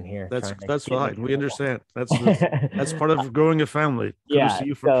young son here. That's fine. We understand. That's part of growing a family. Kudos to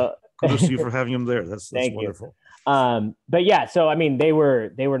you for having him there. That's wonderful. But yeah, so I mean, they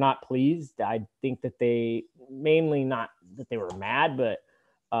were not pleased. I think that they mainly not that they were mad, but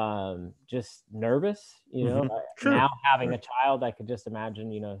just nervous, you know. Sure. Now having a child, I could just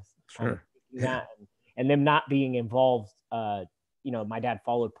imagine, you know, that and them not being involved. You know, my dad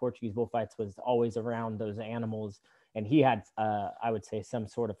followed Portuguese bullfights, was always around those animals, and he had I would say some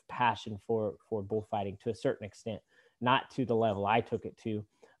sort of passion for bullfighting to a certain extent, not to the level I took it to,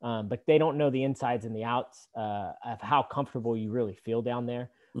 but they don't know the insides and the outs of how comfortable you really feel down there.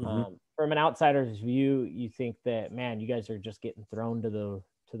 From an outsider's view, you think that, man, you guys are just getting thrown to the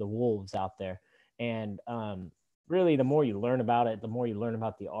wolves out there. And really, the more you learn about it, the more you learn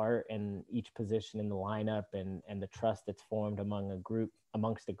about the art and each position in the lineup and the trust that's formed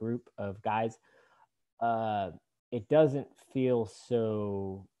amongst a group of guys. It doesn't feel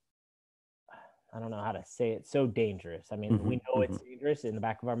so, I don't know how to say it, so dangerous. I mean, we know it's dangerous. In the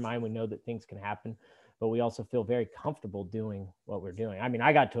back of our mind, we know that things can happen, but we also feel very comfortable doing what we're doing. I mean,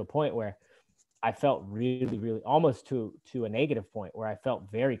 I got to a point where I felt really, really almost to a negative point where I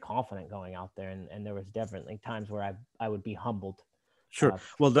felt very confident going out there. And there was definitely times where I would be humbled. Sure.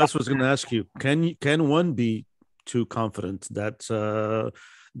 Well, that's what I was going to ask you. Can one be too confident that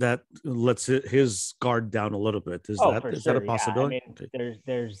lets his guard down a little bit? Is that a possibility? Yeah. I mean,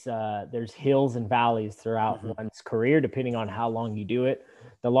 there's hills and valleys throughout one's career, depending on how long you do it.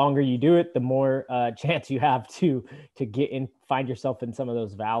 The longer you do it, the more chance you have to get in, find yourself in some of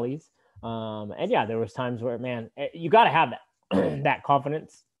those valleys. And yeah, there was times where, man, you got to have that that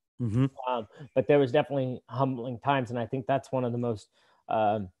confidence. But there was definitely humbling times, and I think that's one of the most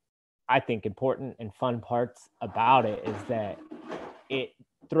I think important and fun parts about it is that it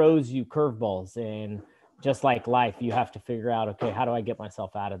throws you curveballs, and just like life, you have to figure out, okay, how do I get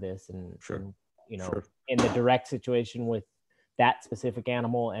myself out of this? And, you know, in the direct situation with that specific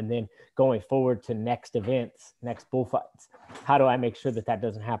animal, and then going forward to next events, next bullfights, how do I make sure that that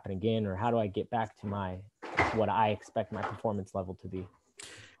doesn't happen again? Or how do I get back to what I expect my performance level to be?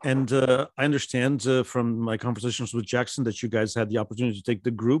 And I understand from my conversations with Jackson that you guys had the opportunity to take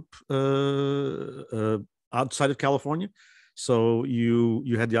the group outside of California. So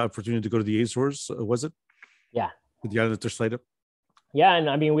you had the opportunity to go to the Azores, was it? Yeah. With the island of Terceira? Yeah, and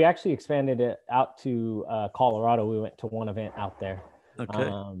I mean, we actually expanded it out to Colorado. We went to one event out there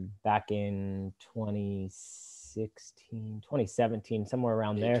back in 2017, somewhere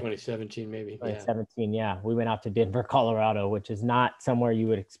around there. 2017, maybe. 2017, yeah. We went out to Denver, Colorado, which is not somewhere you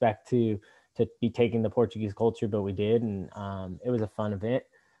would expect to be taking the Portuguese culture, but we did, and it was a fun event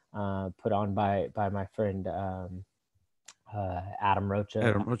put on by my friend Adam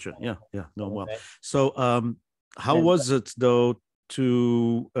Rocha. Yeah, no, well. So, how was it though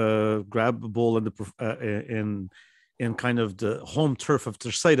to grab a bull in kind of the home turf of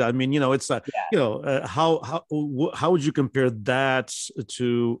Terceira? I mean, you know, it's how would you compare that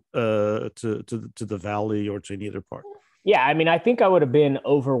to the valley or to any other part? Yeah, I mean, I think I would have been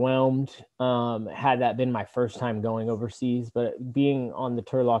overwhelmed had that been my first time going overseas. But being on the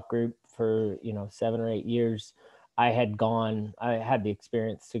Turlock group for 7 or 8 years, I had the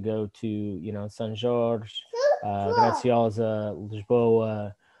experience to go to São Jorge, Graciosa,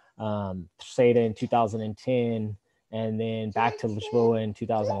 Lisboa, Terceira in 2010, and then back to Lisboa in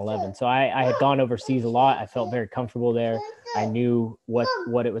 2011. So I had gone overseas a lot. I felt very comfortable there. I knew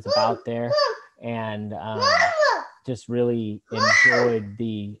what it was about there, and just really enjoyed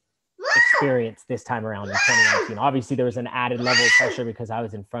the experience this time around in 2019. Obviously, there was an added level of pressure because I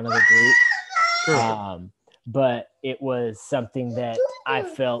was in front of the group. Sure. But it was something that I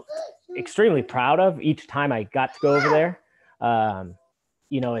felt extremely proud of each time I got to go over there.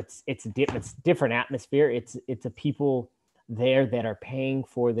 It's a different atmosphere. It's a people there that are paying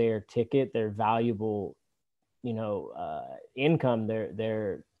for their ticket, their valuable, income,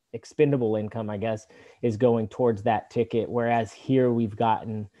 their expendable income, I guess, is going towards that ticket. Whereas here we've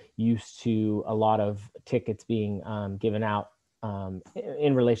gotten used to a lot of tickets being given out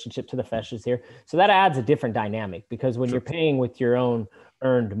in relationship to the festas here. So that adds a different dynamic, because when you're paying with your own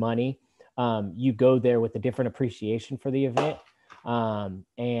earned money, you go there with a different appreciation for the event.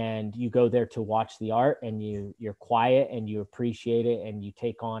 And you go there to watch the art, and you're quiet and you appreciate it, and you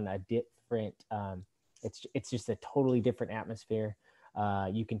take on a different, it's just a totally different atmosphere.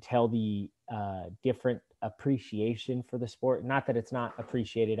 You can tell the different appreciation for the sport. Not that it's not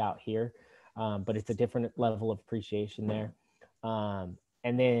appreciated out here, but it's a different level of appreciation there.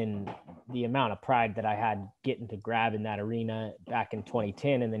 And then the amount of pride that I had getting to grab in that arena back in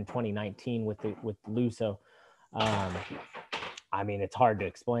 2010 and then 2019 with Luso. I mean, it's hard to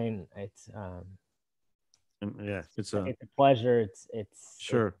explain. It's it's a pleasure. It's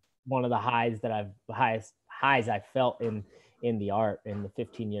sure. It's one of the highs I've felt in the art in the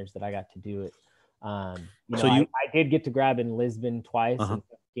 15 years that I got to do it. I did get to grab in Lisbon twice,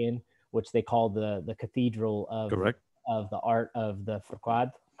 in which they call the cathedral of the art of the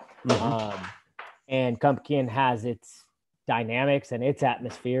Forcado. And Pumpkin has its dynamics and its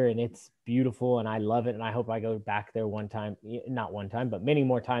atmosphere, and it's beautiful, and I love it, and I hope I go back there not one time, but many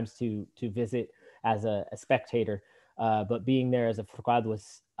more times to visit as a spectator. But being there as a Forcado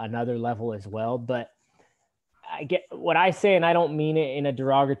was another level as well. But I get what I say, and I don't mean it in a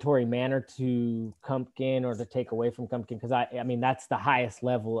derogatory manner to Pumpkin or to take away from Pumpkin, because I mean that's the highest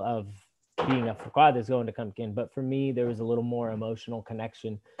level of being a Forcado is going to Pumpkin. But for me, there was a little more emotional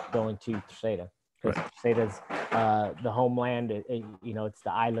connection going to Terceira, because Terceira's the homeland. It's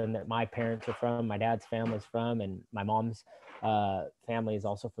the island that my parents are from, my dad's family's from, and my mom's family is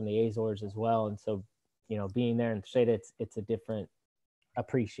also from the Azores as well. And so, being there in Terceira, it's a different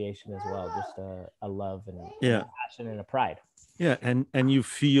appreciation as well, just a love and a passion and a pride. Yeah, and you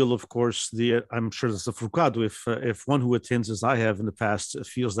feel, of course, I'm sure that's the Forcado. If one who attends, as I have in the past,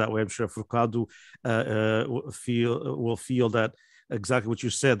 feels that way, I'm sure Forcado will feel that exactly what you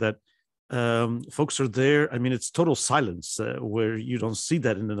said, that folks are there. I mean, it's total silence, where you don't see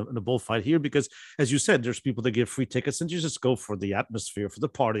that in the bullfight here, because, as you said, there's people that give free tickets and you just go for the atmosphere, for the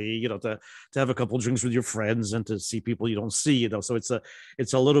party, to have a couple of drinks with your friends and to see people you don't see, So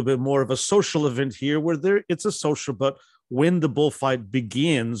it's a little bit more of a social event here, where it's a social, but when the bullfight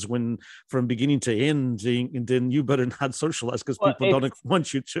begins, from beginning to end, and then you better not socialize, because people don't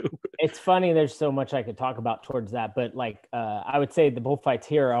want you to. It's funny. There's so much I could talk about towards that, but I would say the bullfights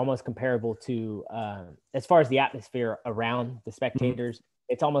here are almost comparable to, as far as the atmosphere around the spectators,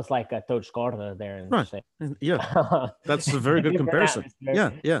 it's almost like a Touch Corda there. Yeah, that's a very good comparison.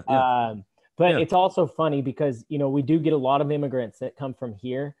 Yeah. But it's also funny because, we do get a lot of immigrants that come from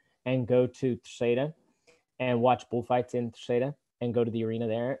here and go to Terceira and watch bullfights in Terceira and go to the arena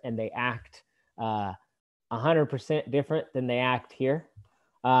there, and they act 100% different than they act here.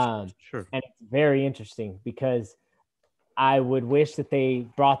 Sure. And it's very interesting, because I would wish that they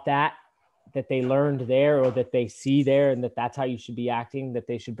brought that they learned there, or that they see there, and that's how you should be acting, that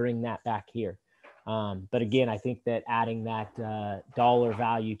they should bring that back here. But again, I think that adding that dollar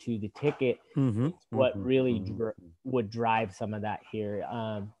value to the ticket is what really would drive some of that here.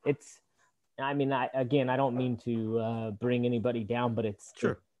 I don't mean to bring anybody down, but it's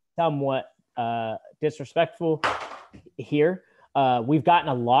somewhat disrespectful here. We've gotten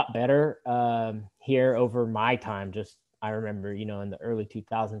a lot better here over my time. I remember, in the early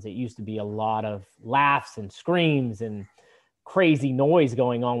 2000s, it used to be a lot of laughs and screams and crazy noise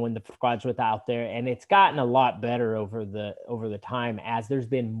going on when the Forcados were out there. And it's gotten a lot better over the time, as there's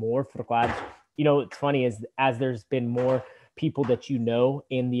been more Forcados. It's funny, as there's been more people that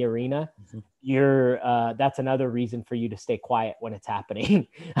in the arena, that's another reason for you to stay quiet when it's happening.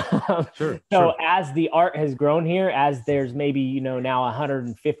 As the art has grown here, as there's maybe now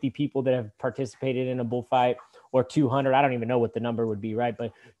 150 people that have participated in a bullfight, or 200, I don't even know what the number would be, right?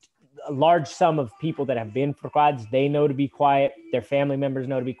 But a large sum of people that have been Forcados, they know to be quiet, their family members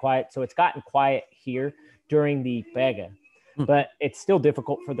know to be quiet. So it's gotten quiet here during the pega, but it's still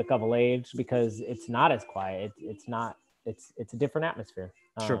difficult for the Cavaleiro, because it's not as quiet. It's a different atmosphere.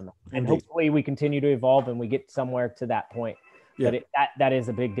 And hopefully we continue to evolve and we get somewhere to that point. But that is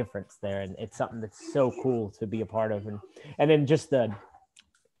a big difference there. And it's something that's so cool to be a part of. And then just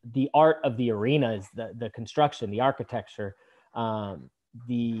the art of the arenas, the construction, the architecture,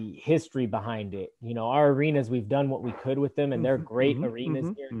 the history behind it. Our arenas, we've done what we could with them, and they're great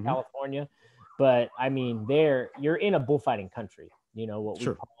arenas here in California. But I mean, you're in a bullfighting country, what we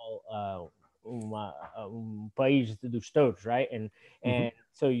call país dos touros, right? And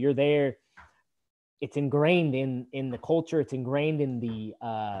so you're there. It's ingrained in the culture. It's ingrained in the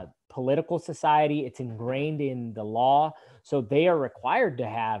political society. It's ingrained in the law. So they are required to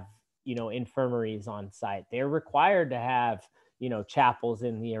have, infirmaries on site. They're required to have, chapels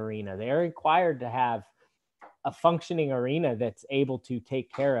in the arena. They're required to have a functioning arena that's able to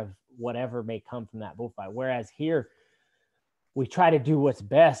take care of whatever may come from that bullfight. Whereas here, we try to do what's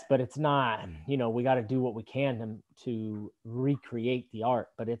best, but it's not, we got to do what we can to recreate the art,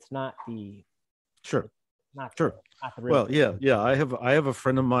 but it's not the not the real Well, yeah. I have a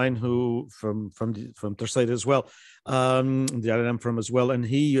friend of mine who from Terceira as well, the island I'm from as well, and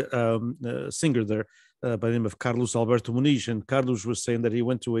he a singer there by the name of Carlos Alberto Muniz, and Carlos was saying that he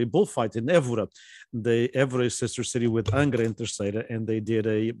went to a bullfight in Évora. Évora is sister city with Angra and Terceira, and they did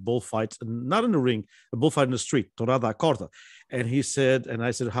a bullfight, not in the ring, a bullfight in the street, torada à corda. And he said, and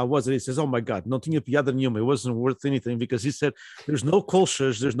I said, how was it? He says, oh my God, não tinha piada nenhuma. It wasn't worth anything, because he said, there's no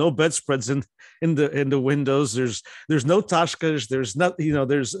colchas, there's no bedspreads in the windows, there's no tascas, there's not,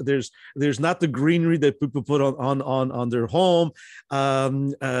 there's not the greenery that people put on their home.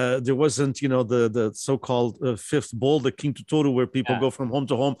 There wasn't, the so-called fifth bowl, the quinto touro, where people go from home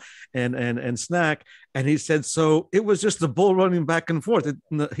to home and snack. And he said, so it was just the bull running back and forth. It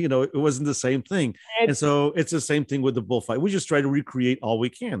wasn't the same thing. And so it's the same thing with the bullfight. We just try to recreate all we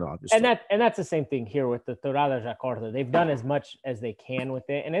can, obviously. And that's the same thing here with the Toradas à corda. They've done as much as they can with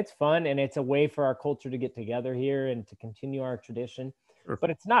it. And it's fun. And it's a way for our culture to get together here and to continue our tradition. Sure. But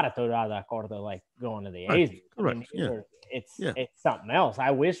it's not a Torada à corda like going to the A's. Correct. It's something else.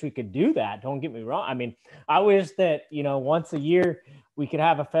 I wish we could do that. Don't get me wrong. I mean, I wish that, once a year we could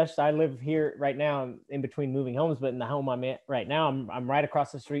have a fest. I live here right now. I'm in between moving homes, but in the home I'm at right now, I'm right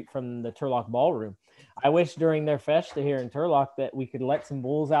across the street from the Turlock Ballroom. I wish during their festa here in Turlock that we could let some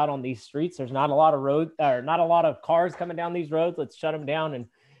bulls out on these streets. There's not a lot of cars coming down these roads. Let's shut them down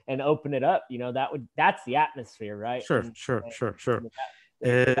and open it up. That's the atmosphere, right? Sure.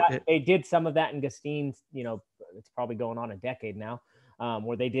 They did some of that in Gastine, it's probably going on a decade now,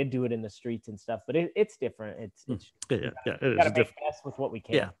 where they did do it in the streets and stuff, but it's different. It's it is gotta make different. best with what we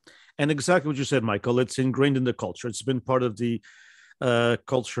can. Yeah. And exactly what you said, Michael, it's ingrained in the culture. It's been part of the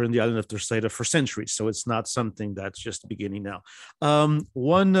culture in the island of Terceira for centuries. So it's not something that's just beginning now.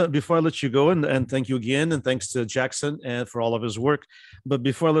 Before I let you go, and thank you again, and thanks to Jackson and for all of his work. But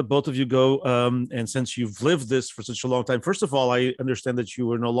before I let both of you go, and since you've lived this for such a long time, first of all, I understand that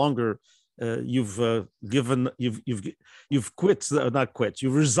you are no longer you've quit, not quit,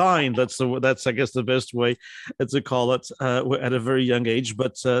 you've resigned. That's I guess the best way to call it, at a very young age.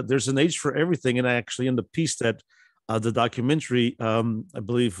 But there's an age for everything. And I actually, in the piece that the documentary, I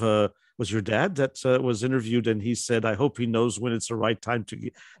believe was your dad that was interviewed, and he said, I hope he knows when it's the right time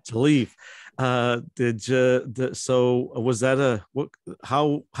to leave. So was that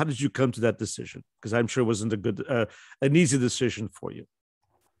how did you come to that decision? Because I'm sure it wasn't an easy decision for you.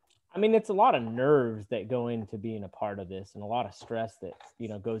 I mean, it's a lot of nerves that go into being a part of this, and a lot of stress that,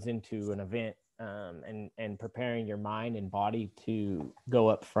 goes into an event, and preparing your mind and body to go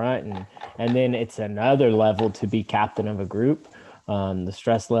up front. And then it's another level to be captain of a group. The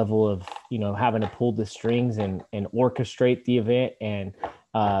stress level of, having to pull the strings and orchestrate the event, and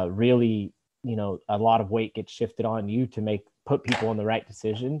really, a lot of weight gets shifted on you to put people in the right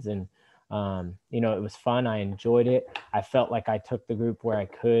decisions. And, it was fun. I enjoyed it. I felt like I took the group where I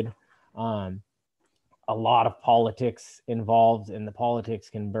could. A lot of politics involved, and the politics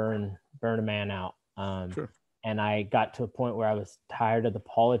can burn a man out. Sure. And I got to a point where I was tired of the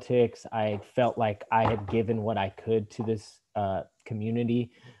politics. I felt like I had given what I could to this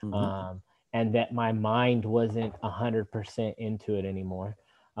community, and that my mind wasn't 100% into it anymore.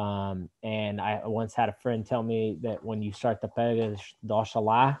 And I once had a friend tell me that when you start the Pega do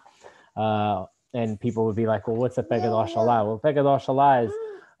Oxalá, and people would be like, well, what's the Pega do Oxalá? Well, Pega do Oxalá is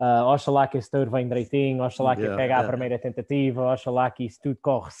Oxalá que isto tudo vem direitinho, Oxalá que pega a primeira tentativa, Oxalá que isto tudo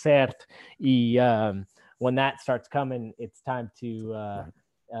corre certo. And when that starts coming, it's time to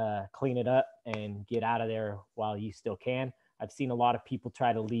clean it up and get out of there while you still can. I've seen a lot of people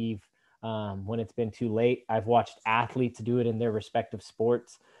try to leave when it's been too late. I've watched athletes do it in their respective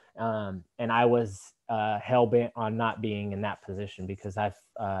sports. And I was hell-bent on not being in that position, because I've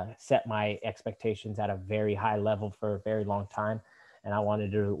set my expectations at a very high level for a very long time. And I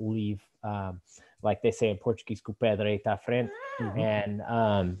wanted to leave, like they say in Portuguese, com o pé direito à frente.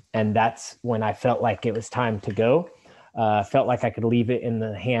 And that's when I felt like it was time to go. Felt like I could leave it in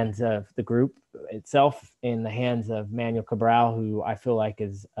the hands of the group itself, in the hands of Manuel Cabral, who I feel like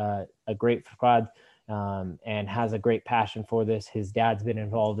is a great forcado, and has a great passion for this. His dad's been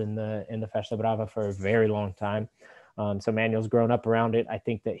involved in the Festa Brava for a very long time. So Manuel's grown up around it. I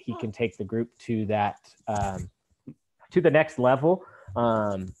think that he can take the group to that, to the next level,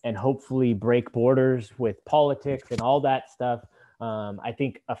 and hopefully break borders with politics and all that stuff. I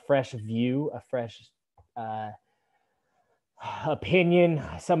think a fresh view, a fresh opinion,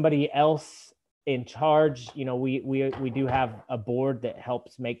 somebody else in charge. You know, we do have a board that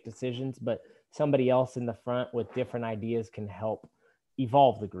helps make decisions, but somebody else in the front with different ideas can help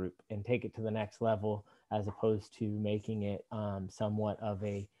evolve the group and take it to the next level, as opposed to making it somewhat of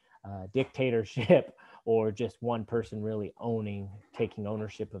a dictatorship or just one person really taking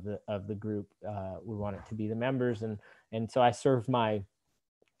ownership of the group. We want it to be the members, and so I served my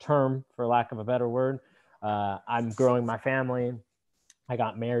term, for lack of a better word. I'm growing my family. I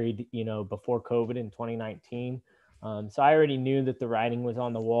got married, you know, before COVID in 2019. So I already knew that the writing was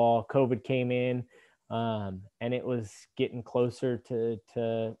on the wall. COVID came in, and it was getting closer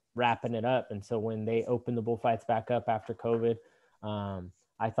to wrapping it up. And so when they opened the bullfights back up after COVID,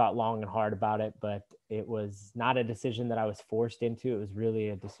 I thought long and hard about it, but it was not a decision that I was forced into. It was really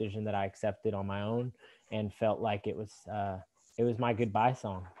a decision that I accepted on my own and felt like it was my goodbye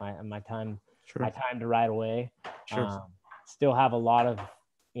song, my time, Sure. my time to ride away. Sure. Still have a lot of,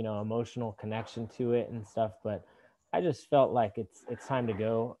 you know, emotional connection to it and stuff, but I just felt like it's time to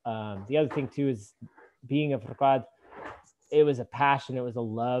go. The other thing too is being a forcado. It was a passion. It was a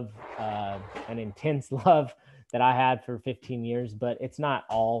love, an intense love that I had for 15 years, but it's not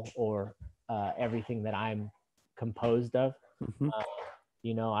all or everything that I'm composed of. Mm-hmm.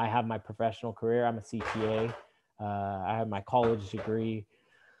 You know, I have my professional career. I'm a CPA. I have my college degree.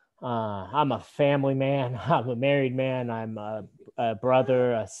 I'm a family man. I'm a married man. I'm a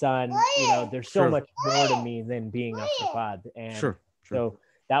brother, a son. You know, there's so much more to me than being a forcado. And so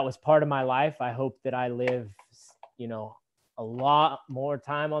that was part of my life. I hope that I live, you know, a lot more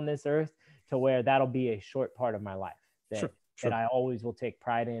time on this earth to where that'll be a short part of my life that I always will take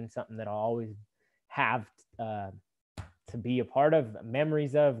pride in, something that I'll always have to be a part of,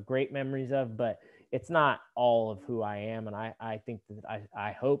 memories of, great memories of, but it's not all of who I am. And I think that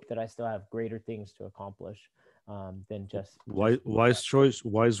I hope that I still have greater things to accomplish than just wise choice,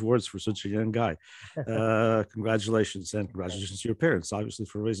 wise words for such a young guy. Congratulations, and congratulations to your parents, obviously,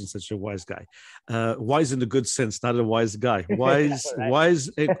 for raising such a wise guy. Wise in the good sense, not a wise guy. Wise, wise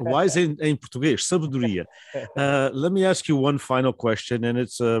in Portuguese, sabedoria. Let me ask you one final question, and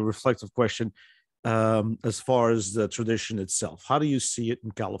it's a reflective question. As far as the tradition itself, how do you see it in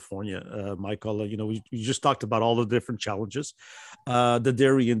California, Michael? You know, we just talked about all the different challenges. The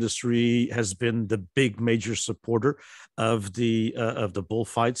dairy industry has been the big major supporter of the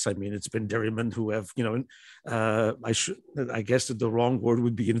bullfights. I mean, it's been dairymen who have, you know, I guess that the wrong word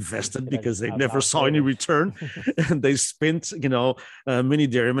would be invested, because they never saw any return. And they spent, you know, many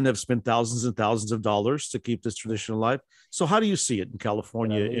dairymen have spent thousands and thousands of dollars to keep this tradition alive. So how do you see it in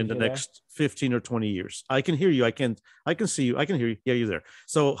California in the next 15 or 20 years? I can hear you. I can see you. I can hear you. Yeah, you're there.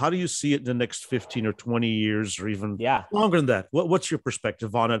 So how do you see it in the next 15 or 20 years, or even longer than that? What's your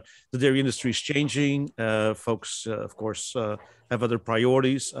perspective on it? The dairy industry is changing. Folks, of course, have other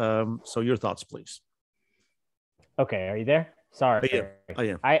priorities. So your thoughts, please. Okay. Are you there? Sorry. I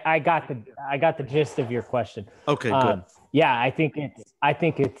am. I got the gist of your question. Okay, good. Yeah, I think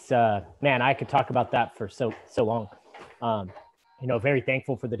it's man, I could talk about that for so long. You know, very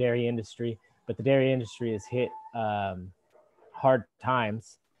thankful for the dairy industry, but the dairy industry has hit hard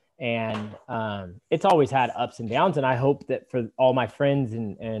times, and it's always had ups and downs. And I hope that for all my friends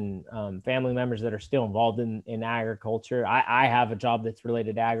and family members that are still involved in agriculture, I have a job that's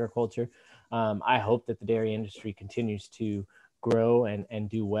related to agriculture. I hope that the dairy industry continues to grow and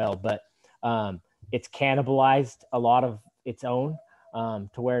do well, but it's cannibalized a lot of its own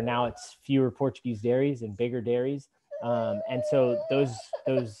to where now it's fewer Portuguese dairies and bigger dairies. And so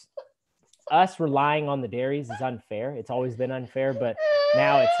those us relying on the dairies is unfair. It's always been unfair, but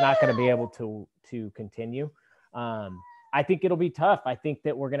now it's not going to be able to continue. I think it'll be tough. I think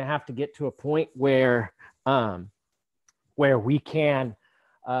that we're going to have to get to a point where we can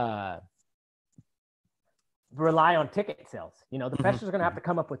rely on ticket sales. You know, the festers are going to have to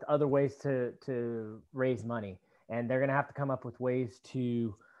come up with other ways to raise money, and they're going to have to come up with ways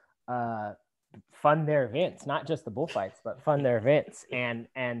to fund their events, not just the bullfights, but fund their events. And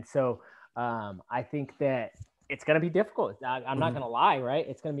so I think that it's going to be difficult. I'm not going to lie, right?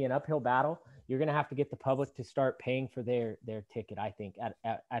 It's going to be an uphill battle. You're going to have to get the public to start paying for their ticket, I think, at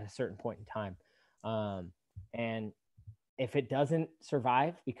a certain point in time. And if it doesn't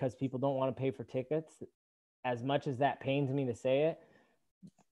survive because people don't want to pay for tickets, as much as that pains me to say it,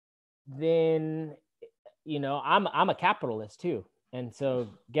 then, you know, I'm a capitalist too. And so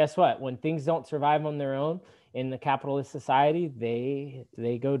guess what? When things don't survive on their own in the capitalist society,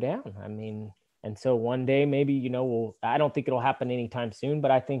 they go down. I mean, and so one day maybe, you know, I don't think it'll happen anytime soon, but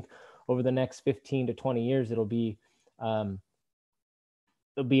I think over the next 15 to 20 years, it'll be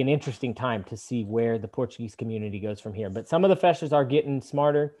it'll be an interesting time to see where the Portuguese community goes from here. But some of the festas are getting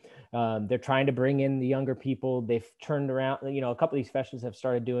smarter. They're trying to bring in the younger people. They've turned around, you know, a couple of these festas have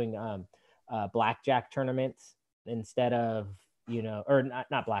started doing blackjack tournaments instead of, you know, or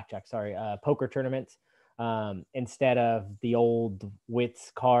not blackjack, sorry, poker tournaments instead of the old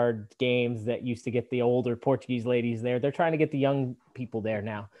wits card games that used to get the older Portuguese ladies there. They're trying to get the young people there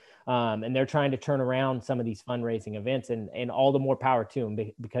now. And they're trying to turn around some of these fundraising events, and all the more power to them,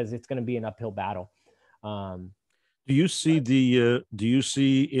 because it's going to be an uphill battle. Do you see do you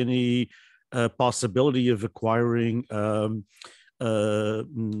see any possibility of acquiring other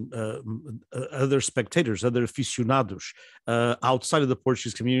spectators, other aficionados outside of the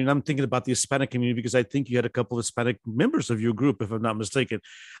Portuguese community? And I'm thinking about the Hispanic community, because I think you had a couple of Hispanic members of your group, if I'm not mistaken.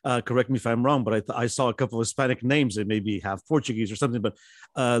 Correct me if I'm wrong, but I saw a couple of Hispanic names that maybe have Portuguese or something. But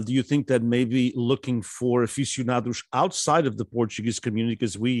do you think that maybe looking for aficionados outside of the Portuguese community,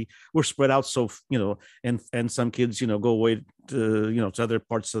 because we're spread out, so, you know, and some kids, you know, go away to, you know, to other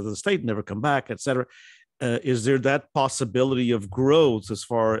parts of the state, never come back, etc. Is there that possibility of growth as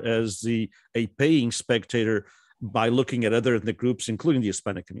far as a paying spectator by looking at other ethnic groups, including the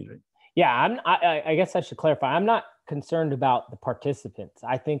Hispanic community? Yeah, I guess I should clarify. I'm not concerned about the participants.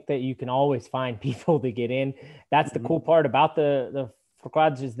 I think that you can always find people to get in. That's the cool part about the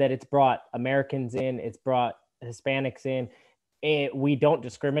Forcados, is that it's brought Americans in, it's brought Hispanics in. We don't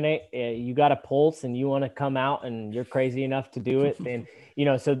discriminate. You got a pulse and you want to come out and you're crazy enough to do it, then, you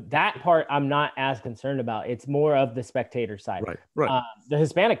know, so that part I'm not as concerned about. It's more of the spectator side. Right. The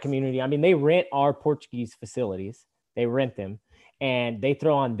Hispanic community, I mean, they rent our Portuguese facilities, they rent them, and they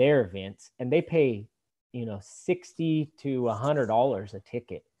throw on their events, and they pay, you know, $60 to $100 a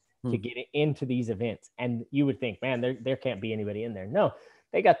ticket to get into these events. And you would think, man, there can't be anybody in there. No.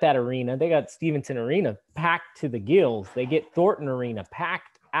 They got that arena. They got Stevenson Arena packed to the gills. They get Thornton Arena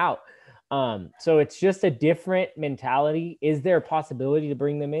packed out. So it's just a different mentality. Is there a possibility to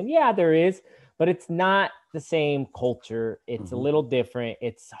bring them in? Yeah, there is, but it's not the same culture. It's a little different.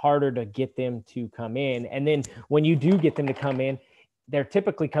 It's harder to get them to come in. And then when you do get them to come in, they're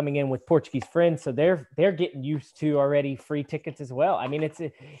typically coming in with Portuguese friends. So they're getting used to already free tickets as well. I mean, it's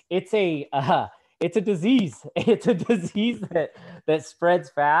a disease. It's a disease that spreads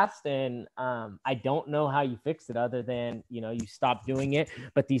fast. And I don't know how you fix it other than, you know, you stop doing it.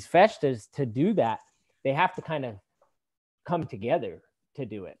 But these festas, to do that, they have to kind of come together to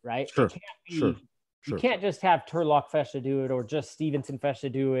do it, right? Sure. You can't just have Turlock Festa do it, or just Stevenson Festa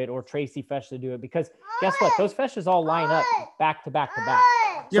do it, or Tracy Festa do it, because guess what? Those festas all line up back to back to back.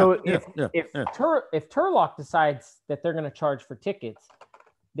 So if Turlock decides that they're going to charge for tickets,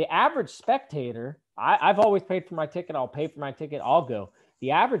 the average spectator, I've always paid for my ticket. I'll pay for my ticket. I'll go. The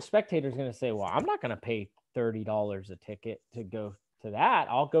average spectator is going to say, well, I'm not going to pay $30 a ticket to go to that.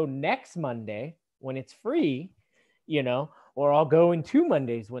 I'll go next Monday when it's free, you know, or I'll go in 2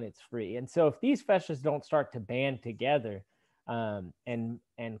 Mondays when it's free. And so if these festas don't start to band together and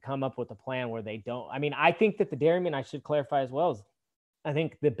come up with a plan where they don't, I mean, I think that the dairymen, I should clarify as well, is I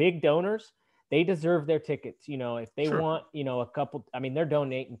think the big donors, they deserve their tickets. You know, if they want, you know, a couple, I mean, they're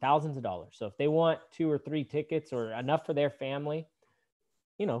donating thousands of dollars. So if they want 2 or 3 tickets or enough for their family,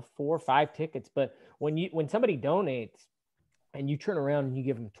 you know, 4 or 5 tickets. But when somebody donates and you turn around and you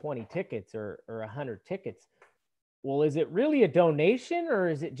give them 20 tickets or 100 tickets, well, is it really a donation, or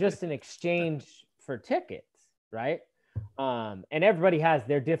is it just an exchange for tickets? Right. And everybody has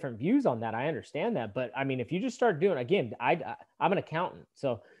their different views on that. I understand that. But I mean, if you just start doing, again, I'm an accountant.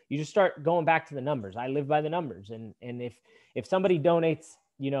 So you just start going back to the numbers. I live by the numbers. And if somebody donates,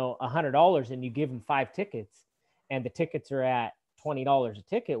 you know, $100 and you give them 5 tickets and the tickets are at $20 a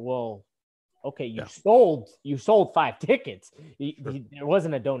ticket, well, okay, you sold 5 tickets. There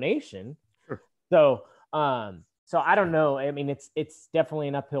wasn't a donation. So I don't know. I mean, it's definitely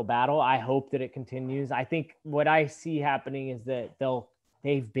an uphill battle. I hope that it continues. I think what I see happening is that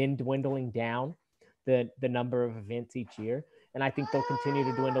they've been dwindling down the number of events each year. And I think they'll continue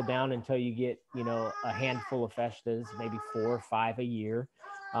to dwindle down until you get, you know, a handful of festas, maybe 4 or 5 a year.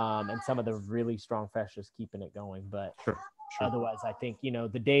 And some of the really strong festas keeping it going. But otherwise, I think, you know,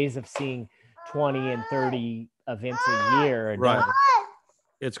 the days of seeing 20 and 30 events a year are done.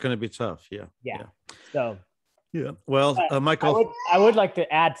 It's going to be tough. Yeah. So. Yeah. Well, Michael, I would like to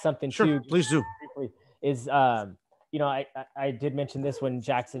add something too. Please do. Is you know, I did mention this when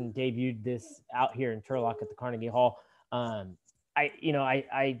Jackson debuted this out here in Turlock at the Carnegie Hall. I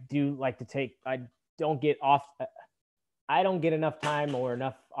do like to take. I don't get enough time or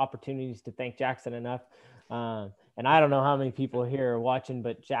enough opportunities to thank Jackson enough. And I don't know how many people here are watching,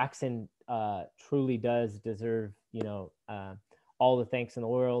 but Jackson truly does deserve, you know, all the thanks in the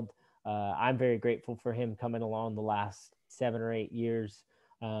world. I'm very grateful for him coming along the last 7 or 8 years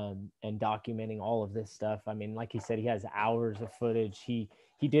and documenting all of this stuff. I mean, like he said, he has hours of footage. He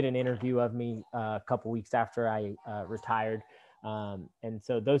did an interview of me a couple weeks after I retired. And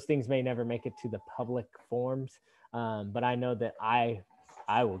so those things may never make it to the public forums, but I know that I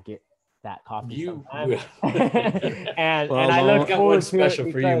will get that coffee. You sometime. will. and Well, I no, look got forward one to special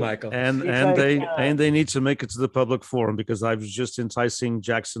it for you, Michael. and they need to make it to the public forum, because I was just enticing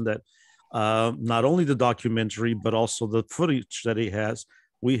Jackson that not only the documentary but also the footage that he has.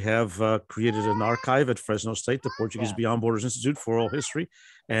 We have created an archive at Fresno State, the Portuguese Beyond Borders Institute for Oral History,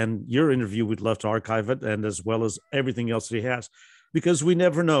 and your interview, we'd love to archive it, and as well as everything else that he has, because we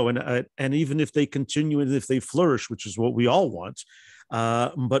never know. And even if they continue and if they flourish, which is what we all want,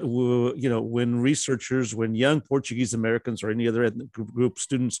 but when researchers, when young Portuguese Americans or any other ethnic group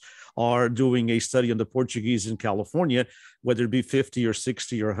students are doing a study on the Portuguese in California, whether it be 50 or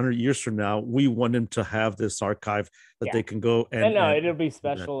 60 or 100 years from now, we want them to have this archive that they can go and it'll be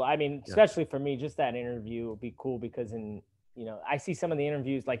special. I mean, especially for me, just that interview will be cool, because I see some of the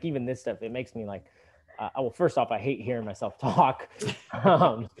interviews, like even this stuff, it makes me like, well, first off, I hate hearing myself talk.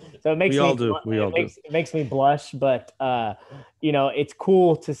 So it makes it makes me blush, but it's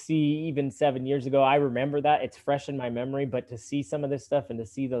cool to see. Even 7 years ago, I remember that, it's fresh in my memory, but to see some of this stuff and to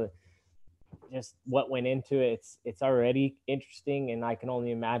see just what went into it, it's already interesting. And I can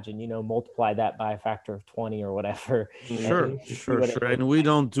only imagine, multiply that by a factor of 20 or whatever. Sure. And we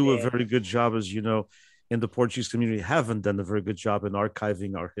don't do a very good job, as you know, in the Portuguese community, haven't done a very good job in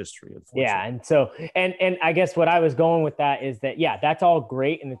archiving our history. Yeah. And so, and I guess what I was going with that is that, that's all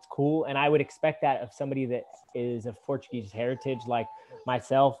great and it's cool. And I would expect that of somebody that is of Portuguese heritage, like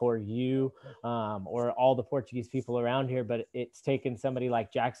myself or you, or all the Portuguese people around here. But it's taken somebody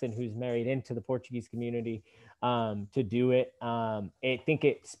like Jackson, who's married into the Portuguese community, to do it. I think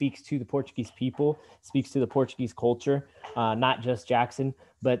it speaks to the Portuguese people, speaks to the Portuguese culture, not just Jackson,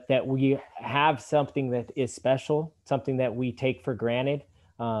 but that we have something that is special, something that we take for granted.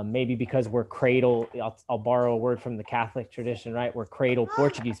 Maybe because we're cradle, I'll borrow a word from the Catholic tradition, right? We're cradle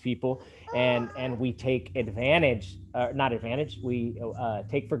Portuguese people, and we take we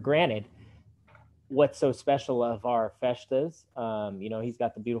take for granted what's so special of our festas. He's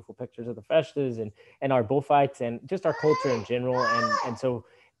got the beautiful pictures of the festas and our bullfights and just our culture in general. And so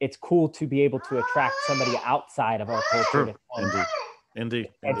it's cool to be able to attract somebody outside of our culture. Indeed.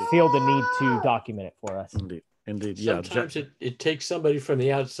 And feel the need to document it for us. Indeed. Sometimes it takes somebody from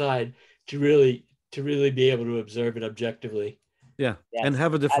the outside to really be able to observe it objectively. Yeah. And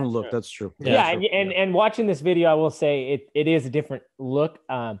have a different look. That's true. And watching this video, I will say it is a different look.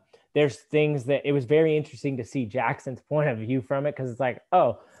 There's things that it was very interesting to see Jackson's point of view from it, because it's like,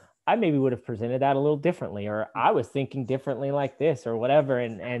 oh, I maybe would have presented that a little differently, or I was thinking differently like this or whatever.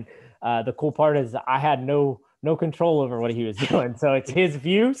 And the cool part is I had no control over what he was doing. So it's his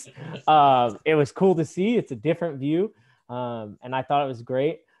views. It was cool to see. It's a different view. And I thought it was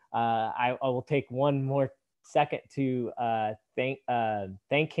great. I will take one more second to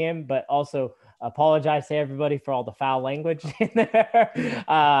thank him, but also apologize to everybody for all the foul language in there.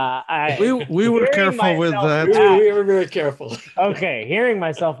 We were careful with that. We were very careful. Okay, hearing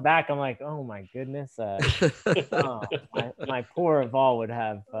myself back, I'm like, oh my goodness. My poor Val would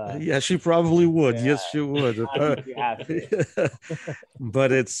have. Yeah, she probably would. Yes, she would.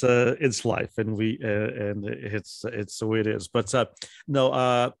 But it's life, and it's the way it is. But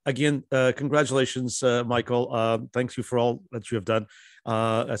again, congratulations, Michael. Thanks you for all that you have done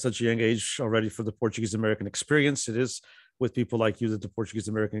at such a young age already for the Portuguese-American experience. It is with people like you that the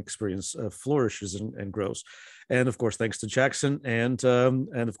Portuguese-American experience flourishes and grows. And of course, thanks to Jackson, and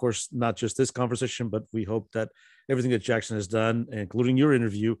of course, not just this conversation, but we hope that everything that Jackson has done, including your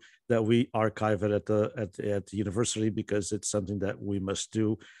interview, that we archive it at the university, because it's something that we must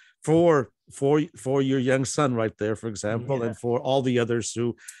do for your young son right there, for example, and for all the others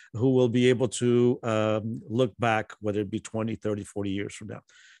who will be able to look back, whether it be 20, 30, 40 years from now.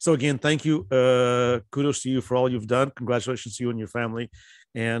 So again, thank you. Kudos to you for all you've done. Congratulations to you and your family.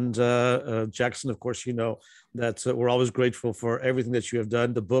 And Jackson, of course, you know that we're always grateful for everything that you have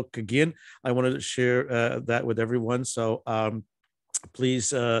done. The book, again, I wanted to share that with everyone. So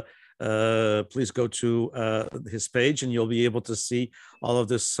please go to his page, and you'll be able to see all of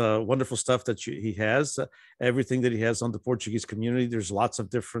this wonderful stuff that he has, everything that he has on the Portuguese community. There's lots of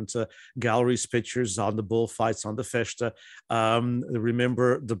different galleries, pictures on the bullfights, on the festa.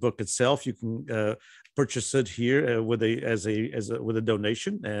 Remember the book itself. You can purchase it here with a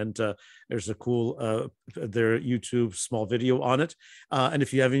donation. And there's a cool their YouTube small video on it. And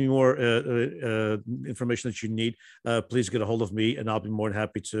if you have any more information that you need, please get a hold of me, and I'll be more than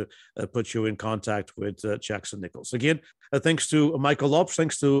happy to put you in contact with Jackson Nichols. Again, thanks to Michael Lopes,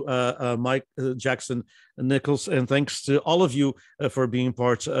 thanks to Jackson Nichols, and thanks to all of you for being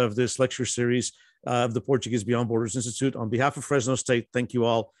part of this lecture series of the Portuguese Beyond Borders Institute. On behalf of Fresno State, thank you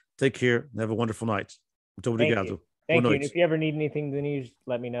all. Take care and have a wonderful night. Muito obrigado. Thank you. And if you ever need anything, then you just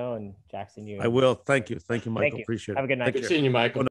let me know. And Jackson, I will. Thank you. Thank you, Michael. Thank you. Appreciate it. Have a good night. Good seeing you, Michael.